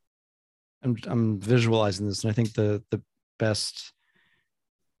 I'm visualizing this, and I think the best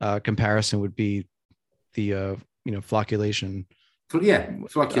comparison would be the flocculation.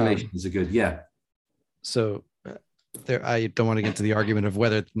 Flocculation is a good, So there, I don't want to get into the argument of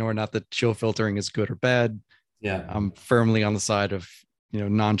whether or not the chill filtering is good or bad. I'm firmly on the side of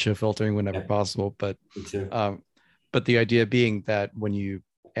non-chill filtering whenever possible, but the idea being that when you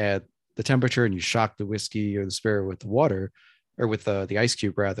add the temperature and you shock the whiskey or the spirit with the water, or with the ice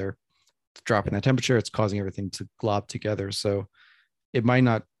cube rather, dropping that temperature, it's causing everything to glob together. So it might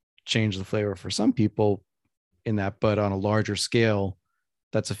not change the flavor for some people in that, but on a larger scale,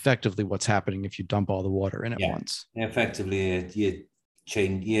 that's effectively what's happening if you dump all the water in at once. Effectively,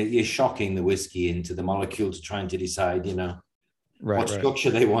 you're shocking the whiskey into the molecules, trying to decide, what structure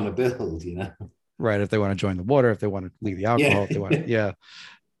they want to build, Right. If they want to join the water, if they want to leave the alcohol, if they want to,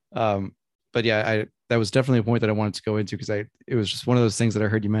 but yeah, that was definitely a point that I wanted to go into, because it was just one of those things that I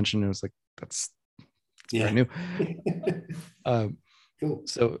heard you mention. It was like, that's very new. Cool.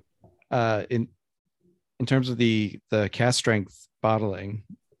 So in terms of the cast strength bottling,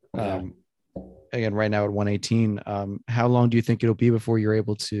 again, right now at 118, how long do you think it'll be before you're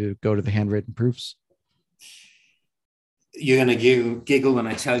able to go to the handwritten proofs? You're going to giggle when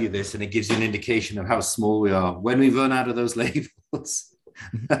I tell you this, and it gives you an indication of how small we are. When we run out of those labels,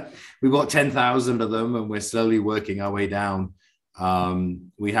 we bought 10,000 of them, and we're slowly working our way down.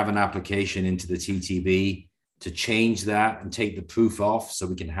 We have an application into the TTB to change that and take the proof off so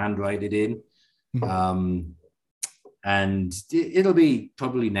we can handwrite it in. And it'll be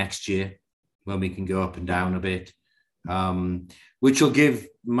probably next year when we can go up and down a bit, which will give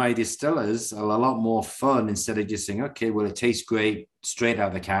my distillers a lot more fun. Instead of just saying, okay, well, it tastes great straight out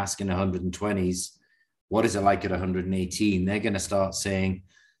of the cask in 120s. What is it like at 118? They're going to start saying,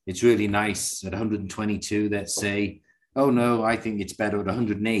 it's really nice at 122. Let's say, oh no, I think it's better at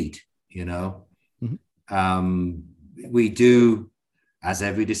 108, We do, as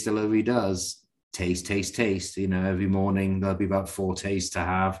every distillery does, taste. Every morning there'll be about 4 tastes to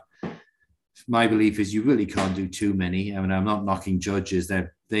have. My belief is you really can't do too many. I mean, I'm not knocking judges.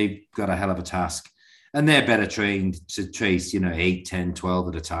 They've got a hell of a task, and they're better trained to trace, 8, 10, 12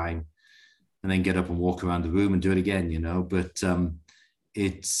 at a time, and then get up and walk around the room and do it again, But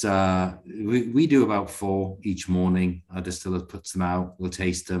it's we do about 4 each morning. Our distiller puts them out. We'll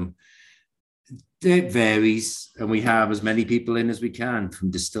taste them. It varies, and we have as many people in as we can, from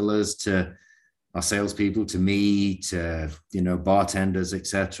distillers to our salespeople to me to bartenders,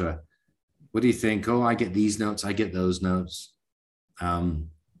 etc. What do you think? Oh, I get these notes. I get those notes. And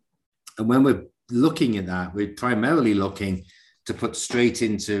when we're looking at that, we're primarily looking to put straight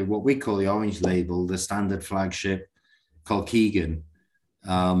into what we call the orange label, the standard flagship called Keegan.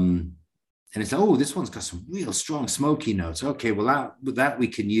 And it's, oh, this one's got some real strong smoky notes. Okay, well, that we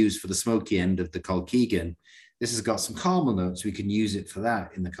can use for the smoky end of the Keegan. This has got some caramel notes. We can use it for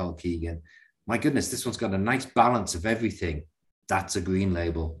that in the Keegan. My goodness, this one's got a nice balance of everything. That's a green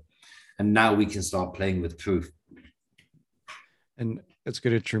label. And now we can start playing with proof. And it's a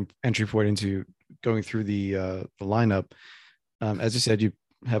good entry point into going through the lineup. As you said, you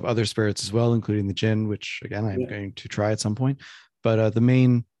have other spirits as well, including the gin, which again, I'm going to try at some point. But the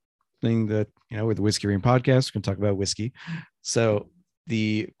main thing that, with the Whiskey Ring podcast, we're going to talk about whiskey. So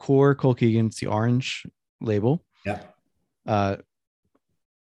the core Keegan, it's the orange label. Yeah.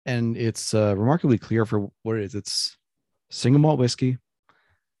 And it's remarkably clear for what it is. It's single malt whiskey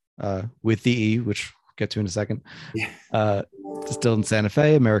with the E, which we'll get to in a second. Yeah. Distilled in Santa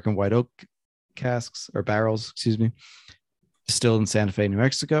Fe, American white oak casks or barrels, distilled in Santa Fe, New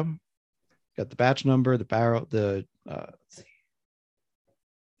Mexico. Got the batch number, the barrel, I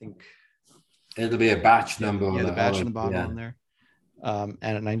think it'll be a batch number. Yeah, the batch in the bottle on there. And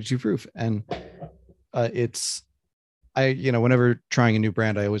at 92 proof. And whenever trying a new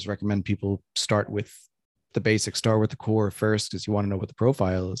brand, I always recommend people start with the basics, start with the core first, because you want to know what the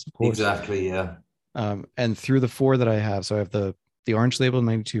profile is, of course. Exactly, yeah. And through the 4 that I have, so I have the orange label,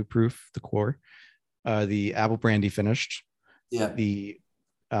 92 proof, the core, the apple brandy finished, the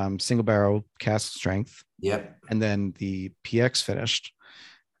single barrel cask strength, and then the PX finished,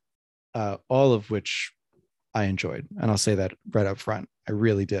 all of which I enjoyed. And I'll say that right up front, I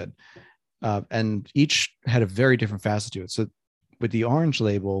really did. And each had a very different facet to it. So with the orange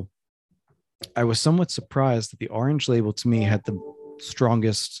label, I was somewhat surprised that the orange label to me had the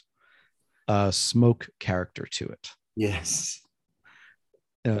strongest smoke character to it. Yes.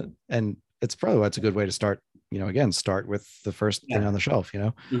 And it's probably why it's a good way to start, start with the first thing on the shelf,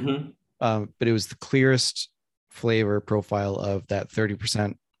 Mm-hmm. But it was the clearest flavor profile of that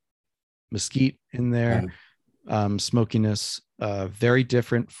 30% mesquite in there. Smokiness, very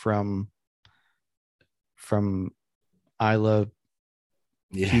different from Isla,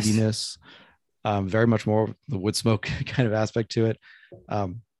 peatiness, very much more the wood smoke kind of aspect to it.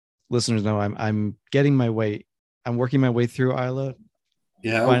 Listeners know I'm getting my way. I'm working my way through Isla.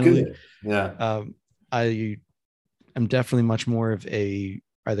 Yeah, finally. Good. Yeah. I am definitely much more of a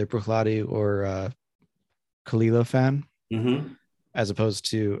either Bruichladdich or Kalila fan, Mm-hmm. as opposed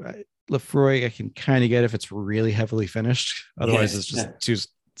to Lefroy I can kind of get if it's really heavily finished. Otherwise, Yes. it's just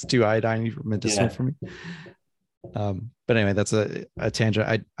too iodine medicinal for me. But anyway, that's a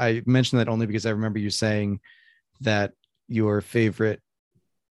tangent. I mentioned that only because I remember you saying that your favorite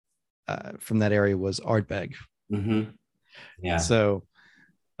from that area was Ardbeg. Mm-hmm. Yeah. So,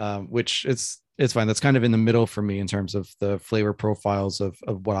 which it's fine. That's kind of in the middle for me in terms of the flavor profiles of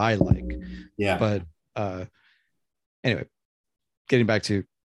what I like. Yeah. But anyway, getting back to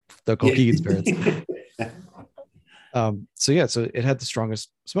the Yeah. Keegan spirits. So it had the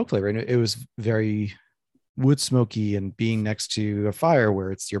strongest smoke flavor, and it was very wood smoky, and being next to a fire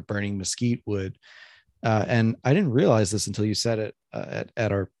where it's you're burning mesquite wood. And I didn't realize this until you said it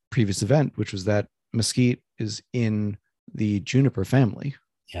at our previous event, which was that mesquite is in the juniper family.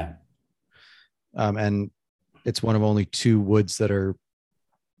 Yeah. And it's one of only two woods that are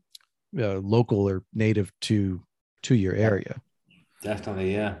local or native to your area.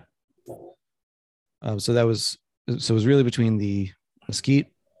 Definitely, yeah. So it was really between the mesquite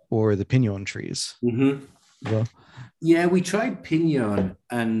or the pinon trees. Mm-hmm. Well, yeah, we tried pinon,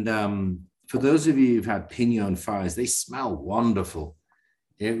 and for those of you who've had pinon fires, they smell wonderful.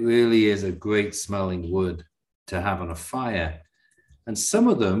 It really is a great smelling wood to have on a fire. And some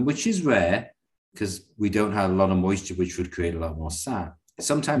of them, which is rare, because we don't have a lot of moisture, which would create a lot more sap.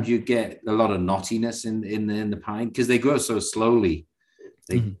 Sometimes you get a lot of knottiness in the pine because they grow so slowly.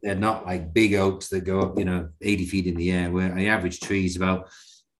 They're not like big oaks that go up, 80 feet in the air, where the average tree is about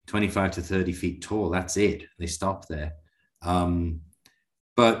 25 to 30 feet tall. That's it. They stop there.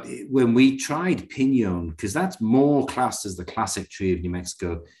 But when we tried pinon, because that's more classed as the classic tree of New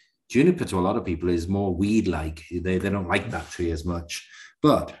Mexico, juniper to a lot of people is more weed-like. They don't like that tree as much.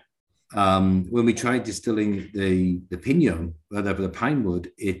 But when we tried distilling the pinon, the pine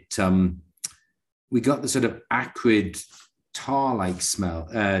wood, we got the sort of acrid tar-like smell,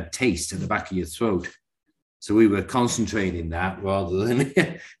 taste at the back of your throat. So we were concentrating that rather than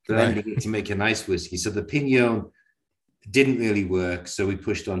blending it to make a nice whiskey. So the pinon didn't really work. So we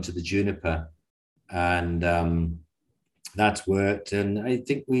pushed on to the juniper, and that's worked. And I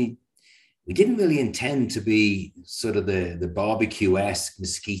think we didn't really intend to be sort of the barbecue-esque,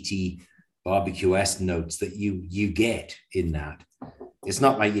 mesquite barbecue-esque notes that you get in that. It's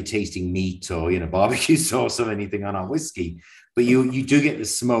not like you're tasting meat or barbecue sauce or anything on our whiskey, but you do get the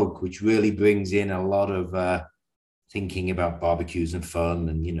smoke, which really brings in a lot of thinking about barbecues and fun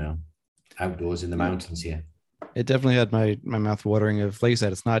and outdoors in the mountains here. It definitely had my mouth watering of, like you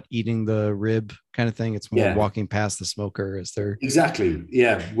said, it's not eating the rib kind of thing. It's more walking past the smoker as they're exactly.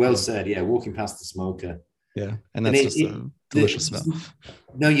 Yeah. Well said. Yeah. Walking past the smoker. Yeah. And that's just a delicious smell.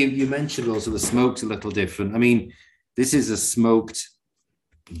 No, you mentioned also the smoke's a little different. I mean, this is a smoked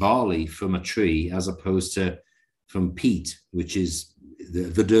barley from a tree as opposed to from peat, which is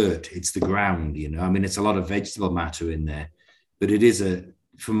the dirt. It's the ground, I mean, it's a lot of vegetable matter in there, but it is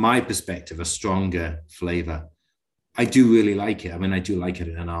from my perspective, a stronger flavor. I do really like it. I mean, I do like it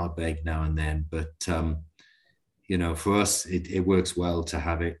in an Ardbeg now and then, but for us, it works well to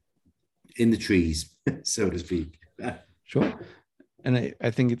have it in the trees, so to speak. Sure. And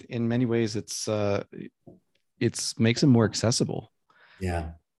I think in many ways it's makes it more accessible.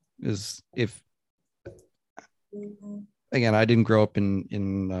 Yeah. Is if again, I didn't grow up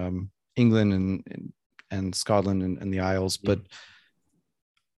in England and Scotland and the Isles, but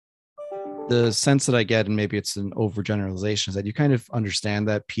the sense that I get, and maybe it's an overgeneralization, is that you kind of understand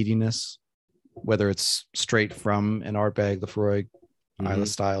that peatiness, whether it's straight from an Ardbeg, Lefroy, Isla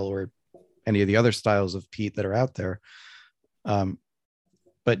style, or any of the other styles of peat that are out there.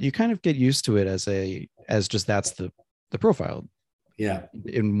 But you kind of get used to it as just that's the profile. Yeah.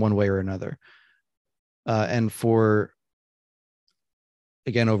 In one way or another. And for,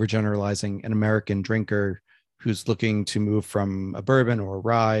 again, overgeneralizing, an American drinker who's looking to move from a bourbon or a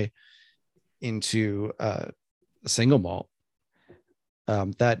rye into a single malt,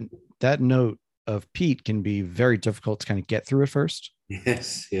 that note of peat can be very difficult to kind of get through at first.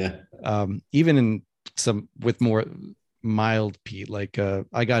 Yes. Yeah. Even in some with more mild peat, like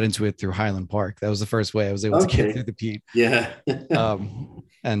I got into it through Highland Park. That was the first way I was able to get through the peat. Yeah.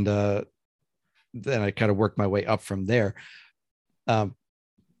 And then I kind of worked my way up from there. But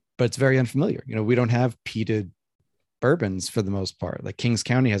it's very unfamiliar. We don't have peated bourbons for the most part. Like Kings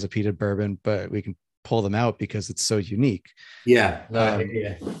County has a peated bourbon, but we can pull them out because it's so unique. Yeah.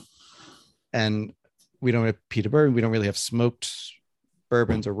 Yeah. And we don't have peated bourbon. We don't really have smoked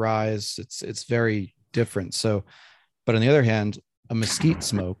bourbons or ryes. It's very different. So, but on the other hand, a mesquite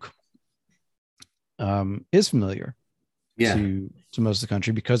smoke is familiar to most of the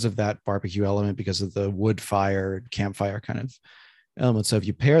country because of that barbecue element, because of the wood fire, campfire kind of elements. So if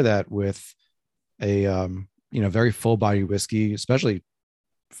you pair that with a very full body whiskey, especially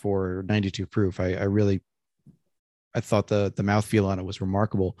for 92 proof, I thought the mouthfeel on it was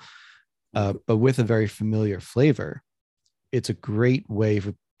remarkable. But with a very familiar flavor, it's a great way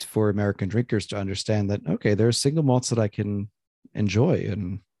for American drinkers to understand that, okay, there's single malts that I can enjoy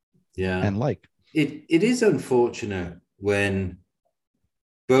and like. It is unfortunate when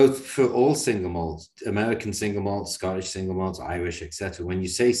both for all single malts, American single malts, Scottish single malts, Irish, etc. When you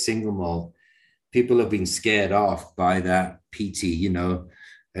say single malt, people have been scared off by that PT.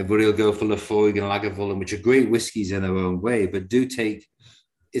 Everybody will go for Laphroaig and Lagavulin, which are great whiskies in their own way, but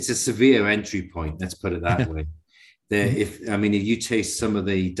it's a severe entry point. Let's put it that way. If you taste some of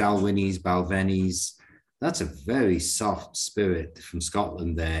the Dalwhinnies, Balvenis, that's a very soft spirit from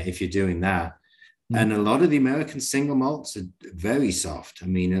Scotland there, if you're doing that. And a lot of the American single malts are very soft.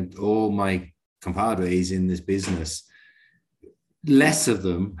 All my compadres in this business, less of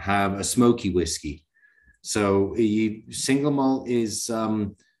them have a smoky whiskey. So single malt is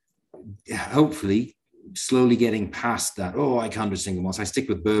hopefully slowly getting past that. Oh, I can't do single malts. I stick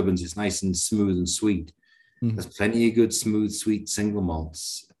with bourbons. It's nice and smooth and sweet. There's plenty of good, smooth, sweet single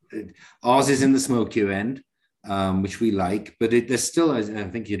malts. Ours is in the smokier end, which we like, but there's still, I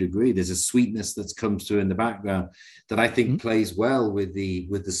think you'd agree, there's a sweetness that comes through in the background that I think plays well with the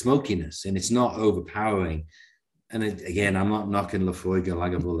smokiness, and it's not overpowering. And again, I'm not knocking Laphroaig or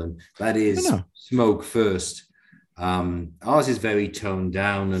Lagavulin. That is smoke first. Ours is very toned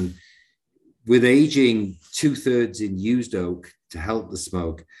down, and with aging, 2/3 in used oak to help the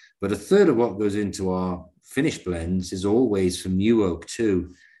smoke, but a third of what goes into our finished blends is always from new oak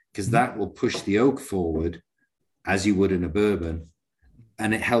too, because that will push the oak forward as you would in a bourbon,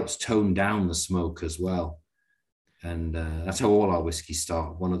 and it helps tone down the smoke as well. And that's how all our whiskeys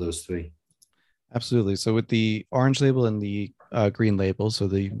start, one of those three. Absolutely. So with the orange label and the green label, so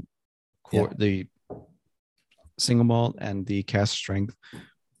the single malt and the cask strength,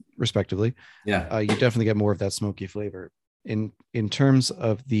 respectively, you definitely get more of that smoky flavor. In terms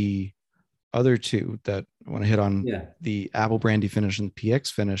of the other two that I want to hit on, the apple brandy finish and the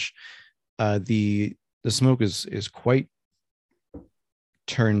PX finish, the smoke is quite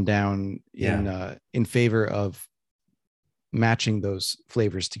turned down in favor of matching those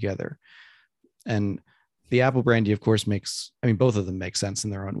flavors together. And the apple brandy, of course, both of them make sense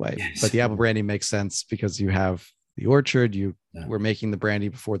in their own way. Yes. But the apple brandy makes sense because you have the orchard. You were making the brandy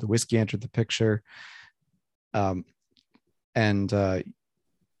before the whiskey entered the picture.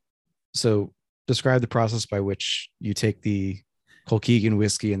 So describe the process by which you take the Keegan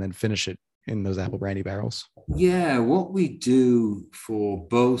whiskey and then finish it in those apple brandy barrels. Yeah, what we do for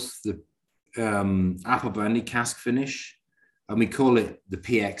both the apple brandy cask finish, and we call it the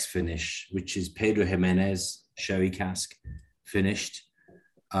PX finish, which is Pedro Jimenez sherry cask finished.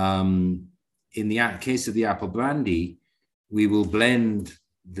 In the case of the apple brandy, we will blend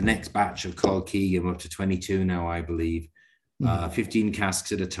the next batch of Colin Keegan, up to 22 now, I believe, 15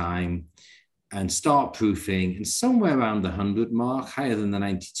 casks at a time, and start proofing. And somewhere around the 100 mark, higher than the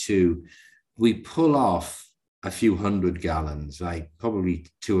 92, we pull off a few hundred gallons, like probably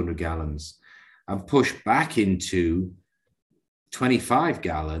 200 gallons, and push back into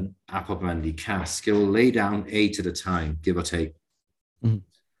 25-gallon apple brandy cask. It will lay down 8 at a time, give or take.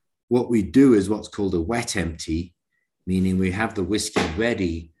 What we do is what's called a wet empty, meaning we have the whiskey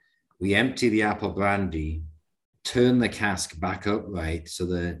ready. We empty the apple brandy, turn the cask back upright so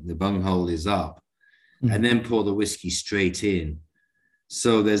the bunghole is up, and then pour the whiskey straight in.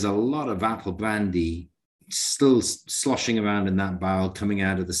 So there's a lot of apple brandy still sloshing around in that barrel, coming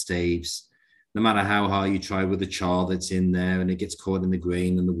out of the staves, no matter how hard you try with the char that's in there, and it gets caught in the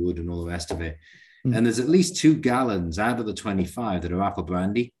grain and the wood and all the rest of it. And there's at least 2 gallons out of the 25 that are apple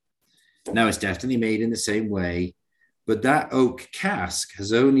brandy. Now, it's definitely made in the same way, but that oak cask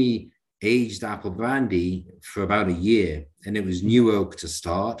has only aged apple brandy for about a year, and it was new oak to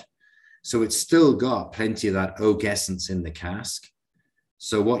start. So it's still got plenty of that oak essence in the cask.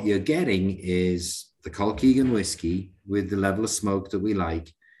 So what you're getting is the Colin Keegan whiskey with the level of smoke that we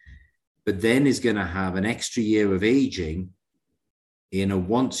like, but then is going to have an extra year of aging in a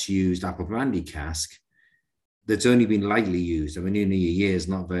once used apple brandy cask that's only been lightly used. Only a year is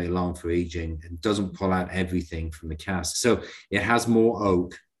not very long for aging, and doesn't pull out everything from the cask. So it has more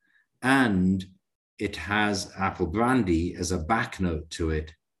oak, and it has apple brandy as a back note to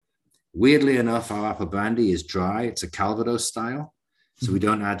it. Weirdly enough, our apple brandy is dry. It's a Calvados style, so we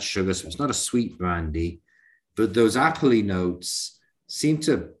don't add sugar. So it's not a sweet brandy, but those appley notes seem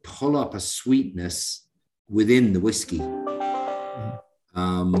to pull up a sweetness within the whiskey.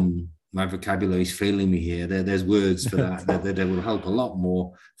 my vocabulary is failing me here. There's words for that will help a lot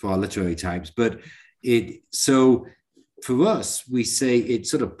more for our literary types. But so for us, we say it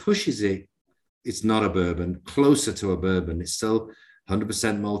sort of pushes it. It's not a bourbon, closer to a bourbon. It's still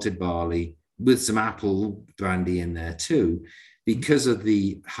 100% malted barley with some apple brandy in there too, because of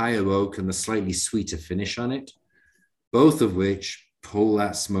the higher oak and the slightly sweeter finish on it, both of which pull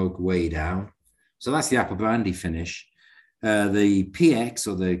that smoke way down. So that's the apple brandy finish. The PX,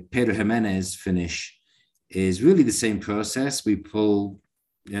 or the Pedro Jimenez finish, is really the same process. We pull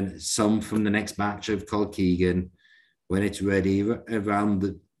some from the next batch of called Keegan. When it's ready,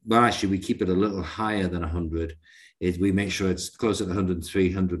 around actually, we keep it a little higher than 100. We make sure it's closer to 103,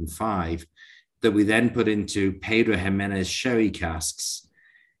 105, that we then put into Pedro Jimenez sherry casks.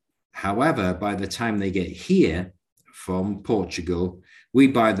 However, by the time they get here from Portugal, we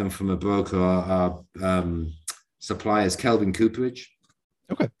buy them from a broker, our suppliers, Kelvin Cooperage.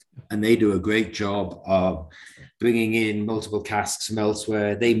 Okay. And they do a great job of bringing in multiple casks from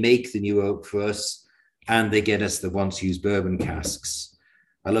elsewhere. They make the new oak for us, and they get us the once used bourbon casks.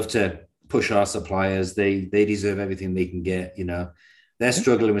 I love to push our suppliers. They deserve everything they can get. They're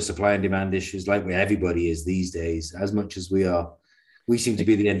struggling with supply and demand issues like where everybody is these days. As much as we are, we seem to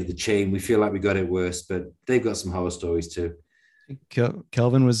be the end of the chain. We feel like we got it worse, but they've got some horror stories too.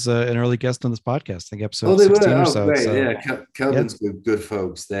 Kelvin was an early guest on this podcast. I think episode 16 or so. Great. So. Yeah, Kelvin's good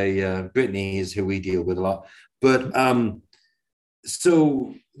folks. Brittany is who we deal with a lot. But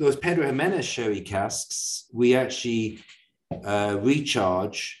so those Pedro Jimenez sherry casks, we actually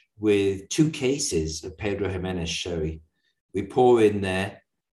recharge with 2 cases of Pedro Jimenez sherry. We pour in there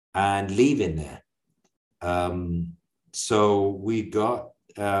and leave in there. So we got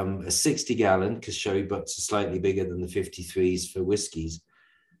a 60-gallon, because sherry butts are slightly bigger than the 53s for whiskeys,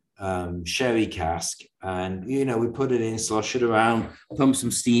 sherry cask. And, we put it in, slosh it around, pump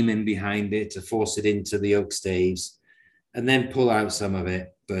some steam in behind it to force it into the oak staves, and then pull out some of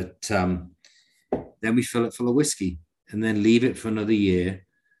it. But then we fill it full of whiskey and then leave it for another year.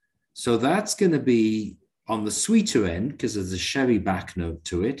 So that's going to be on the sweeter end because there's a sherry back note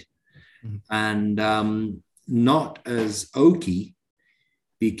to it, and not as oaky,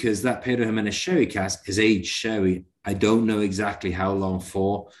 because that Pedro Jimenez sherry cask is aged sherry. I don't know exactly how long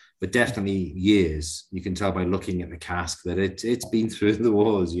for, but definitely years. You can tell by looking at the cask that it's been through the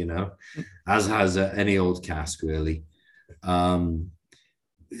wars, as has any old cask, really. Thrown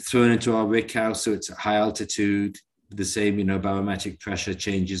into our rick house, so it's at high altitude, the same, barometric pressure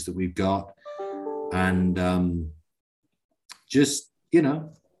changes that we've got. And just,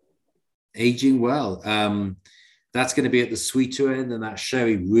 aging well. That's going to be at the sweeter end, and that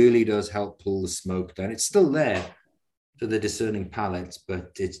sherry really does help pull the smoke down. It's still there for the discerning palates,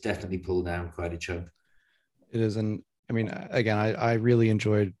 but it's definitely pulled down quite a chunk. It is. And I mean, again, I really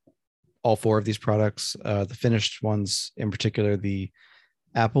enjoyed all 4 of these products. The finished ones in particular, the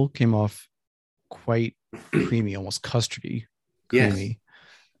apple came off quite creamy, almost custardy creamy.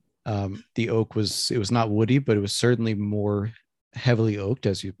 Yes. The oak was not woody, but it was certainly more heavily oaked,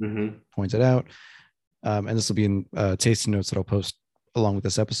 as you pointed out. And this will be in tasting notes that I'll post along with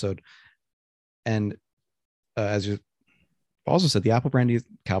this episode. And as you also said, the apple brandy,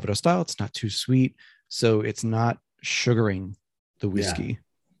 Calvados style, it's not too sweet, so it's not sugaring the whiskey.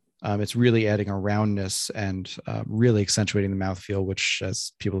 Yeah. It's really adding a roundness and really accentuating the mouthfeel, which,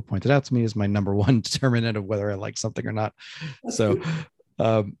 as people have pointed out to me, is my number one determinant of whether I like something or not. So,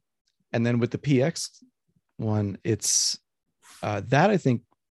 and then with the PX one, it's that I think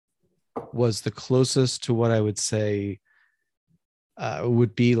was the closest to what I would say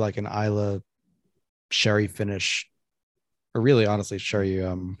would be like an Isla sherry finish, or really, honestly, sherry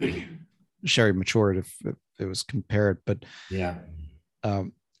matured if it was compared. But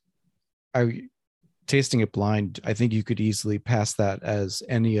I tasting it blind, I think you could easily pass that as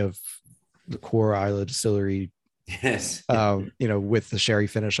any of the core Isla distillery. Yes. With the sherry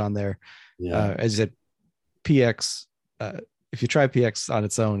finish on there. Yeah. As you said, PX. If you try PX on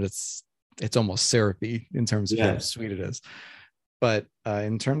its own, it's almost syrupy in terms of how sweet it is. But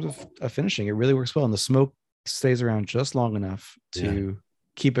in terms of finishing, it really works well. And the smoke stays around just long enough to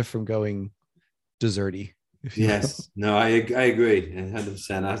keep it from going desserty. Yes. No, I agree. 100%.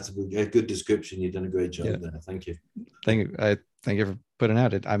 That's a good description. You've done a great job there. Thank you. Thank you for putting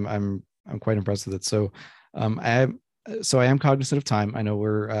out it. I'm quite impressed with it. So I am cognizant of time. I know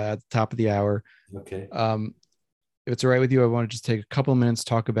we're at the top of the hour. Okay. If it's all right with you, I want to just take a couple of minutes,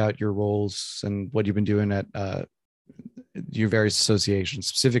 talk about your roles and what you've been doing at your various associations,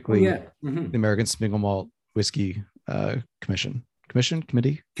 specifically the American Single Malt Whiskey Commission.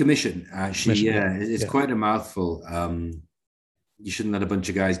 Actually, it's quite a mouthful. you shouldn't let a bunch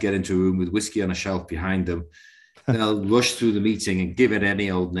of guys get into a room with whiskey on a shelf behind them. They'll rush through the meeting and give it any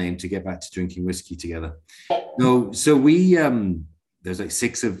old name to get back to drinking whiskey together. No, so we there's like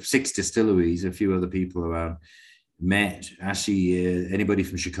six distilleries, a few other people around. Met actually anybody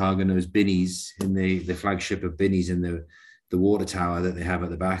from Chicago knows Binny's, in the flagship of Binny's in the water tower that they have at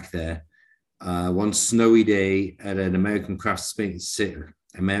the back there. One snowy day at an American Craft Spirits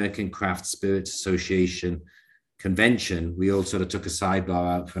Association convention, we all sort of took a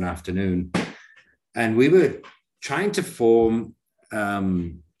sidebar out for an afternoon, and we were trying to form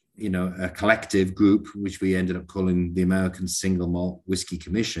a collective group, which we ended up calling the American Single Malt Whiskey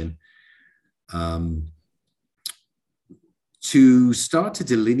Commission, to start to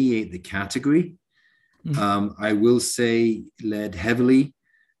delineate the category. I will say led heavily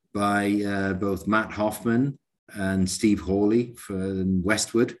by both Matt Hoffman and Steve Hawley from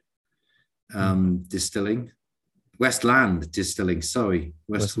Westland Distilling. Sorry,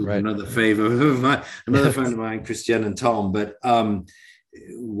 Westwood, right. Another friend of mine, Christian and Tom, but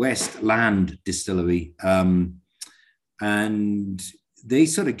Westland Distillery, and they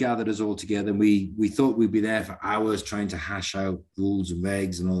sort of gathered us all together, and we thought we'd be there for hours trying to hash out rules and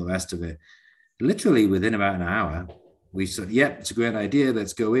regs and all the rest of it. Literally within about an hour, we said, yep, it's a great idea.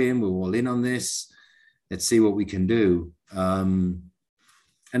 Let's go in. We're all in on this. Let's see what we can do. And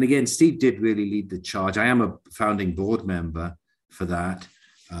again, Steve did really lead the charge. I am a founding board member for that,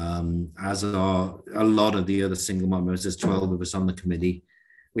 as are a lot of the other single malt members. There's 12 of us on the committee.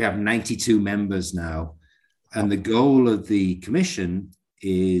 We have 92 members now. And the goal of the commission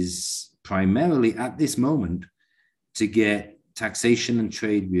is primarily at this moment to get Taxation and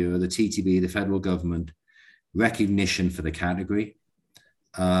Trade Bureau, the TTB, the federal government, recognition for the category.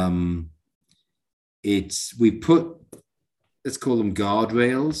 We put, let's call them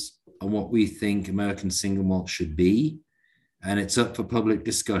guardrails on what we think American single malt should be. And it's up for public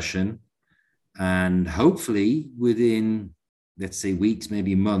discussion. And hopefully within, let's say, weeks,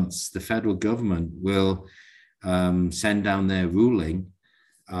 maybe months, the federal government will send down their ruling.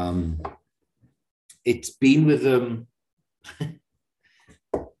 It's been with them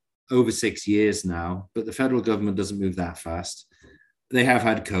over 6 years now, but the federal government doesn't move that fast. They have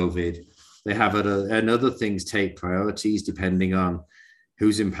had COVID. They have had and other things take priorities depending on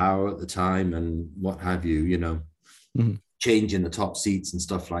who's in power at the time and what have you, changing the top seats and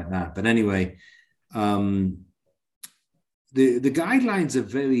stuff like that. But anyway, the guidelines are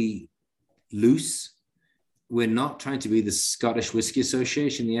very loose. We're not trying to be the Scottish Whisky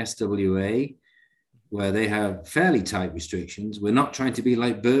Association, the SWA, where they have fairly tight restrictions. We're not trying to be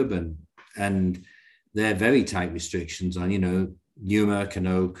like bourbon, and they're very tight restrictions on, New American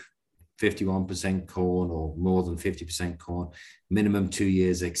Oak, 51% corn or more than 50% corn, minimum 2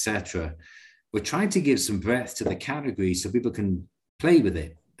 years, etc. We're trying to give some breadth to the category so people can play with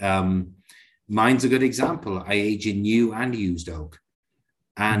it. Mine's a good example. I age in new and used oak,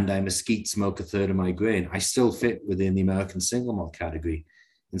 and I mesquite smoke a third of my grain. I still fit within the American single malt category.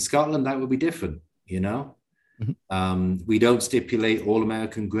 In Scotland, that would be different, We don't stipulate all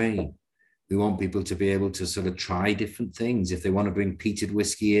American grain. We want people to be able to sort of try different things. If they want to bring peated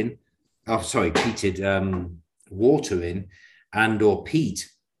whiskey in, peated water in, and or peat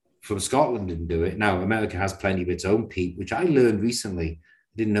from Scotland and do it. Now, America has plenty of its own peat, which I learned recently.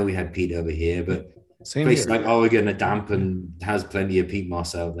 I didn't know we had peat over here, but places like Oregon are damp and has plenty of peat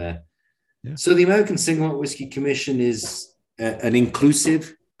moss out there. Yeah. So the American Single Malt Whiskey Commission is an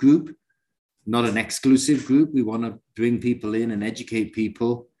inclusive group, not an exclusive group. We want to bring people in and educate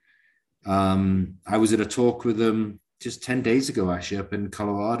people. I was at a talk with them just 10 days ago, actually, up in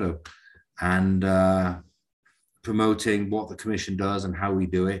Colorado, and promoting what the commission does and how we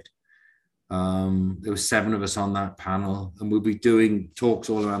do it. There were 7 of us on that panel, and we'll be doing talks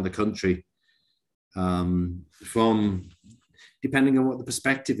all around the country, from depending on what the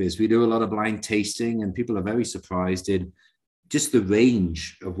perspective is. We do a lot of blind tasting, and people are very surprised in just the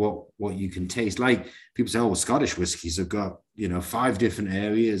range of what you can taste. Like people say, oh, well, Scottish whiskies have got, 5 different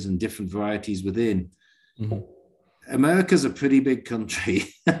areas and different varieties within. Mm-hmm. America's a pretty big country,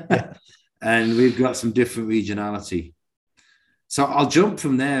 and we've got some different regionality. So I'll jump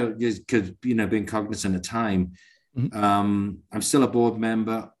from there because, being cognizant of time. Mm-hmm. I'm still a board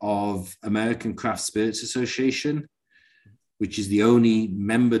member of American Craft Spirits Association, which is the only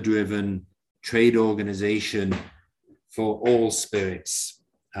member-driven trade organization for all spirits.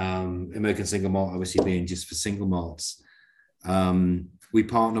 American Single Malt obviously being just for single malts. We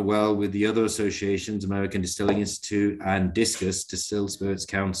partner well with the other associations, American Distilling Institute and Discus, Distilled Spirits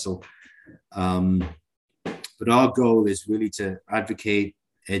Council. But our goal is really to advocate,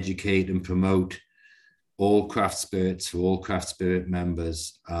 educate, and promote all craft spirits for all craft spirit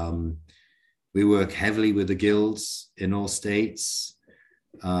members. We work heavily with the guilds in all states.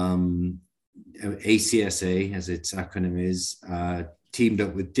 ACSA, as its acronym is, teamed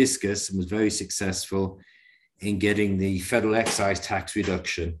up with Discus and was very successful in getting the federal excise tax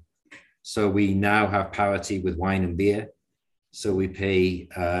reduction. So we now have parity with wine and beer. So we pay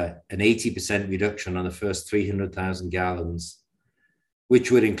an 80% reduction on the first 300,000 gallons,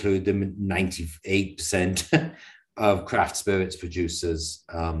 which would include the 98% of craft spirits producers.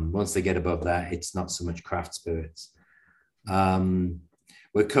 Once they get above that, it's not so much craft spirits.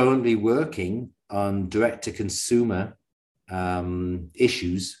 We're currently working on direct-to-consumer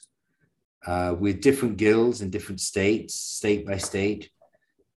issues with different guilds in different states, state by state,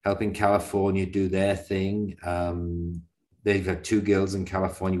 helping California do their thing. They've got 2 guilds in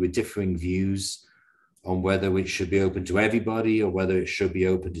California with differing views on whether it should be open to everybody or whether it should be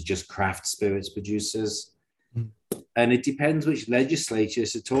open to just craft spirits producers. And it depends which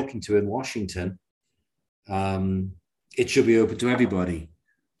legislatures are talking to in Washington. It should be open to everybody,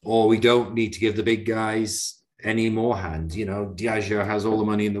 or we don't need to give the big guys any more hand. You know, Diageo has all the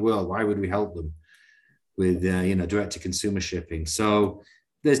money in the world. Why would we help them with, direct to consumer shipping? So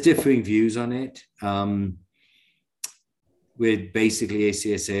there's differing views on it. With basically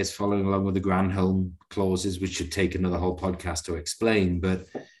ACSA is following along with the Granholm clauses, which should take another whole podcast to explain, but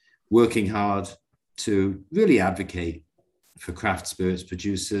working hard to really advocate for craft spirits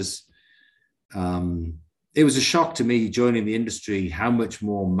producers. It was a shock to me joining the industry how much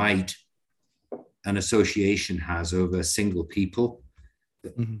more might an association has over single people.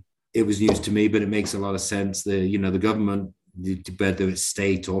 Mm-hmm. It was news to me, but it makes a lot of sense. The government, whether it's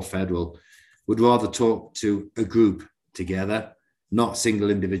state or federal, would rather talk to a group together, not single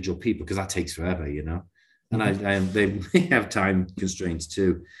individual people, because that takes forever, and they have time constraints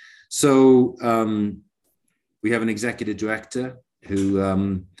too. So we have an executive director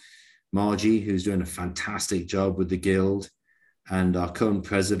who, Margie, who's doing a fantastic job with the guild. And our current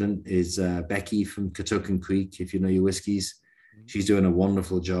president is Becky from Catucan Creek, if you know your whiskeys. She's doing a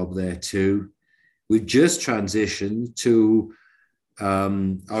wonderful job there too. We've just transitioned to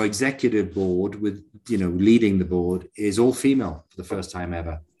our executive board with, leading the board is all female for the first time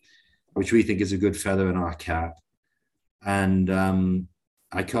ever, which we think is a good feather in our cap. And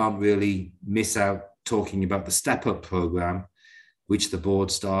I can't really miss out talking about the Step Up program, which the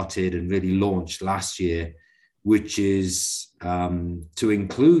board started and really launched last year, which is to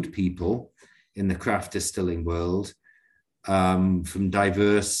include people in the craft distilling world from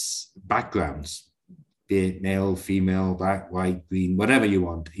diverse backgrounds, be it male, female, black, white, green, whatever you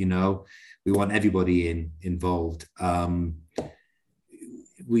want, we want everybody involved.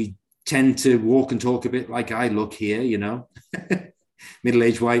 We tend to walk and talk a bit like I look here,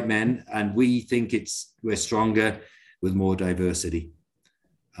 middle-aged white men, and we think we're stronger with more diversity,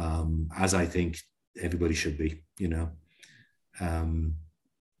 as I think everybody should be, and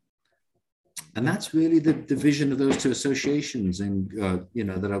that's really the vision of those 2 associations, and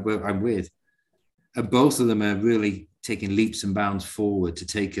that I'm with. And both of them are really taking leaps and bounds forward to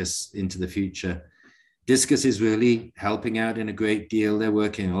take us into the future. Discus is really helping out in a great deal. They're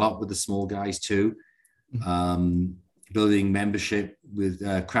working a lot with the small guys too, building membership with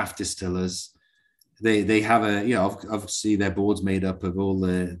craft distillers. They have obviously their board's made up of all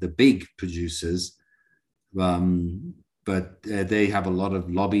the big producers, but they have a lot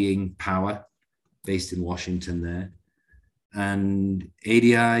of lobbying power based in Washington there. And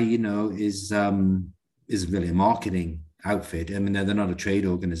ADI, is really a marketing outfit. I mean, they're not a trade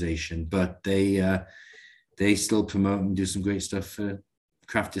organization, but they still promote and do some great stuff for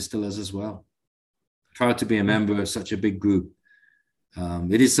craft distillers as well. Proud to be a member of such a big group.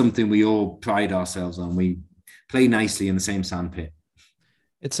 It is something we all pride ourselves on. We play nicely in the same sandpit.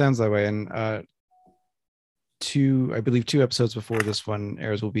 It sounds that way. And I believe 2 episodes before this one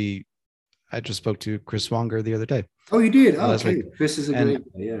airs will be, I just spoke to Chris Swanger the other day. Oh, you did? Oh, okay. Chris is a great guy,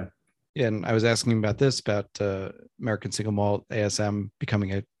 yeah. Yeah, and I was asking him about American Single Malt ASM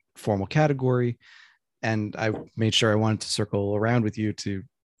becoming a formal category. And I made sure I wanted to circle around with you to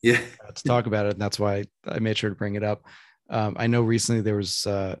talk about it. And that's why I made sure to bring it up. I know recently there was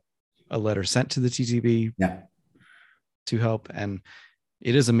a letter sent to the TTB to help. And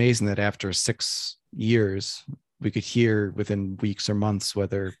it is amazing that after 6 years, we could hear within weeks or months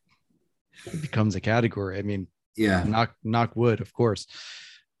whether it becomes a category. I mean, knock wood, of course.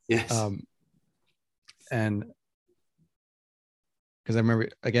 Yes. And because I remember,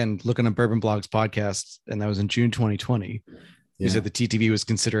 again, looking at Bourbon Blog's podcast, and that was in June 2020. You said the TTB was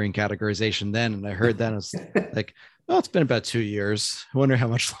considering categorization then. And I heard that, I was like, Well, it's been about 2 years. I wonder how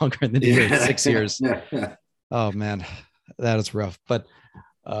much longer in the new year. 6 years. Oh man, that is rough. But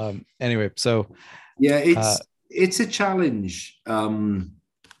anyway, so yeah, it's a challenge.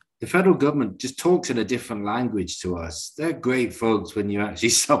 The federal government just talks in a different language to us. They're great folks when you actually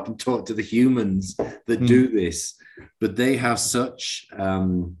stop and talk to the humans that do this, but they have such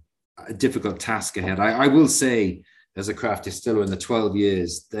a difficult task ahead. I will say, as a craft distiller in the 12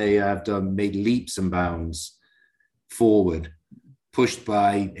 years, they have made leaps and bounds forward, pushed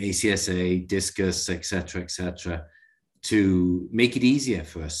by ACSA, Discus, etc., to make it easier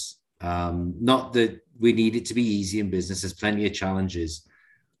for us. Not that we need it to be easy in business. There's plenty of challenges,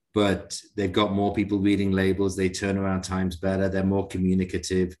 but they've got more people reading labels. They turn around times better. They're more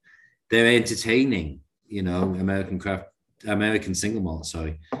communicative. They're entertaining, American single malt,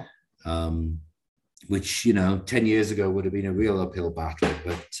 sorry. Which, 10 years ago would have been a real uphill battle.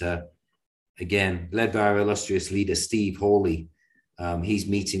 But again, led by our illustrious leader, Steve Hawley, he's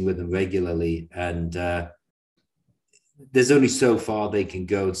meeting with them regularly. And there's only so far they can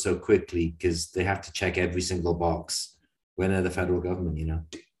go so quickly because they have to check every single box when they're the federal government,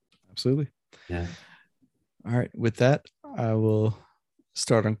 Absolutely. Yeah. All right. With that, I will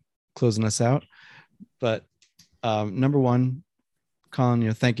start on closing us out. But number one,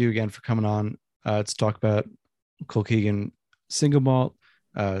 Colin, thank you again for coming on to talk about Keegan single malt,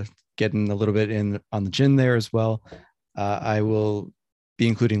 getting a little bit in on the gin there as well. I will be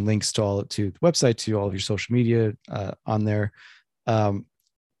including links to the website, to all of your social media on there. In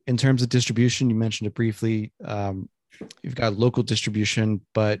terms of distribution, you mentioned it briefly. You've got local distribution,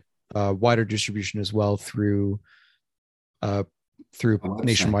 but wider distribution as well through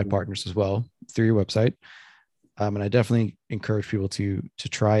nationwide partners as well through your website. And I definitely encourage people to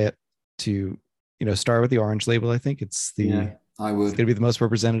try it, to start with the orange label. I think it's going to be the most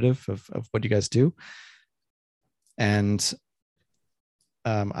representative of what you guys do. And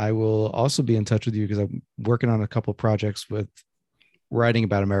I will also be in touch with you because I'm working on a couple of projects with writing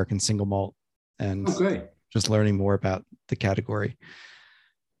about American single malt and just learning more about the category.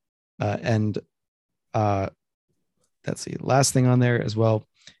 And let's see, last thing on there as well.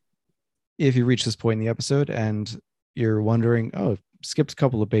 If you reach this point in the episode and you're wondering, skipped a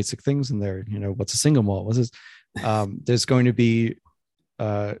couple of basic things in there, what's a single malt? What's this? There's going to be,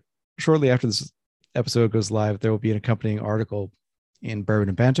 shortly after this episode goes live, there will be an accompanying article in Bourbon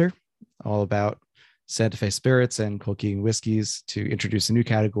and Banter all about Santa Fe spirits and Keegan whiskeys to introduce a new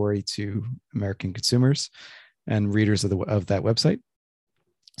category to American consumers and readers of that website.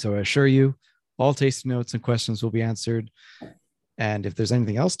 So I assure you, all tasting notes and questions will be answered. And if there's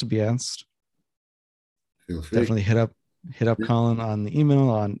anything else to be asked, feel free. Definitely hit up Colin on the email,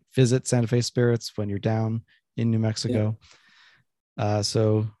 on visit Santa Fe Spirits when you're down in New Mexico.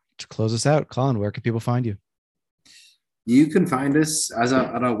 So to close us out, Colin, where can people find you? You can find us at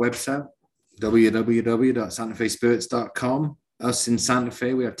our website, www.santafespirits.com. Us in Santa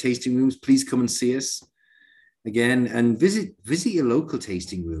Fe, we have tasting rooms. Please come and see us again, and visit your local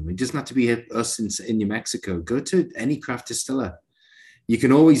tasting room. It doesn't have to be us in New Mexico. Go to any craft distiller. You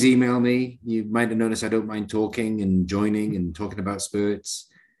can always email me. You might have noticed I don't mind talking and joining and talking about spirits.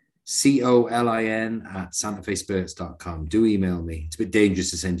 colin@santafespirits.com. Do email me. It's a bit dangerous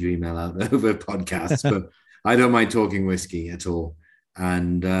to send your email out over podcasts, but I don't mind talking whiskey at all.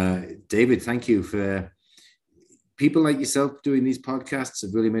 And David, thank you for people like yourself doing these podcasts.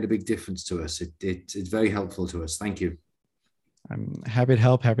 Have really made a big difference to us. It's very helpful to us. Thank you. I'm happy to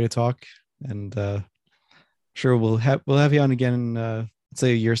help, happy to talk, and sure we'll have you on again in let's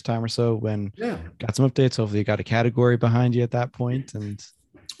say a year's time or so when got some updates. Hopefully you got a category behind you at that point, and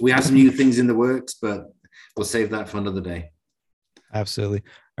we have some new things in the works, but we'll save that for another day. Absolutely.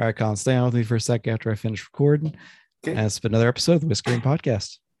 All right, Colin, stay on with me for a sec after I finish recording. Okay. And it's been another episode of the Whiskey Ring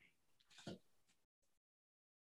Podcast.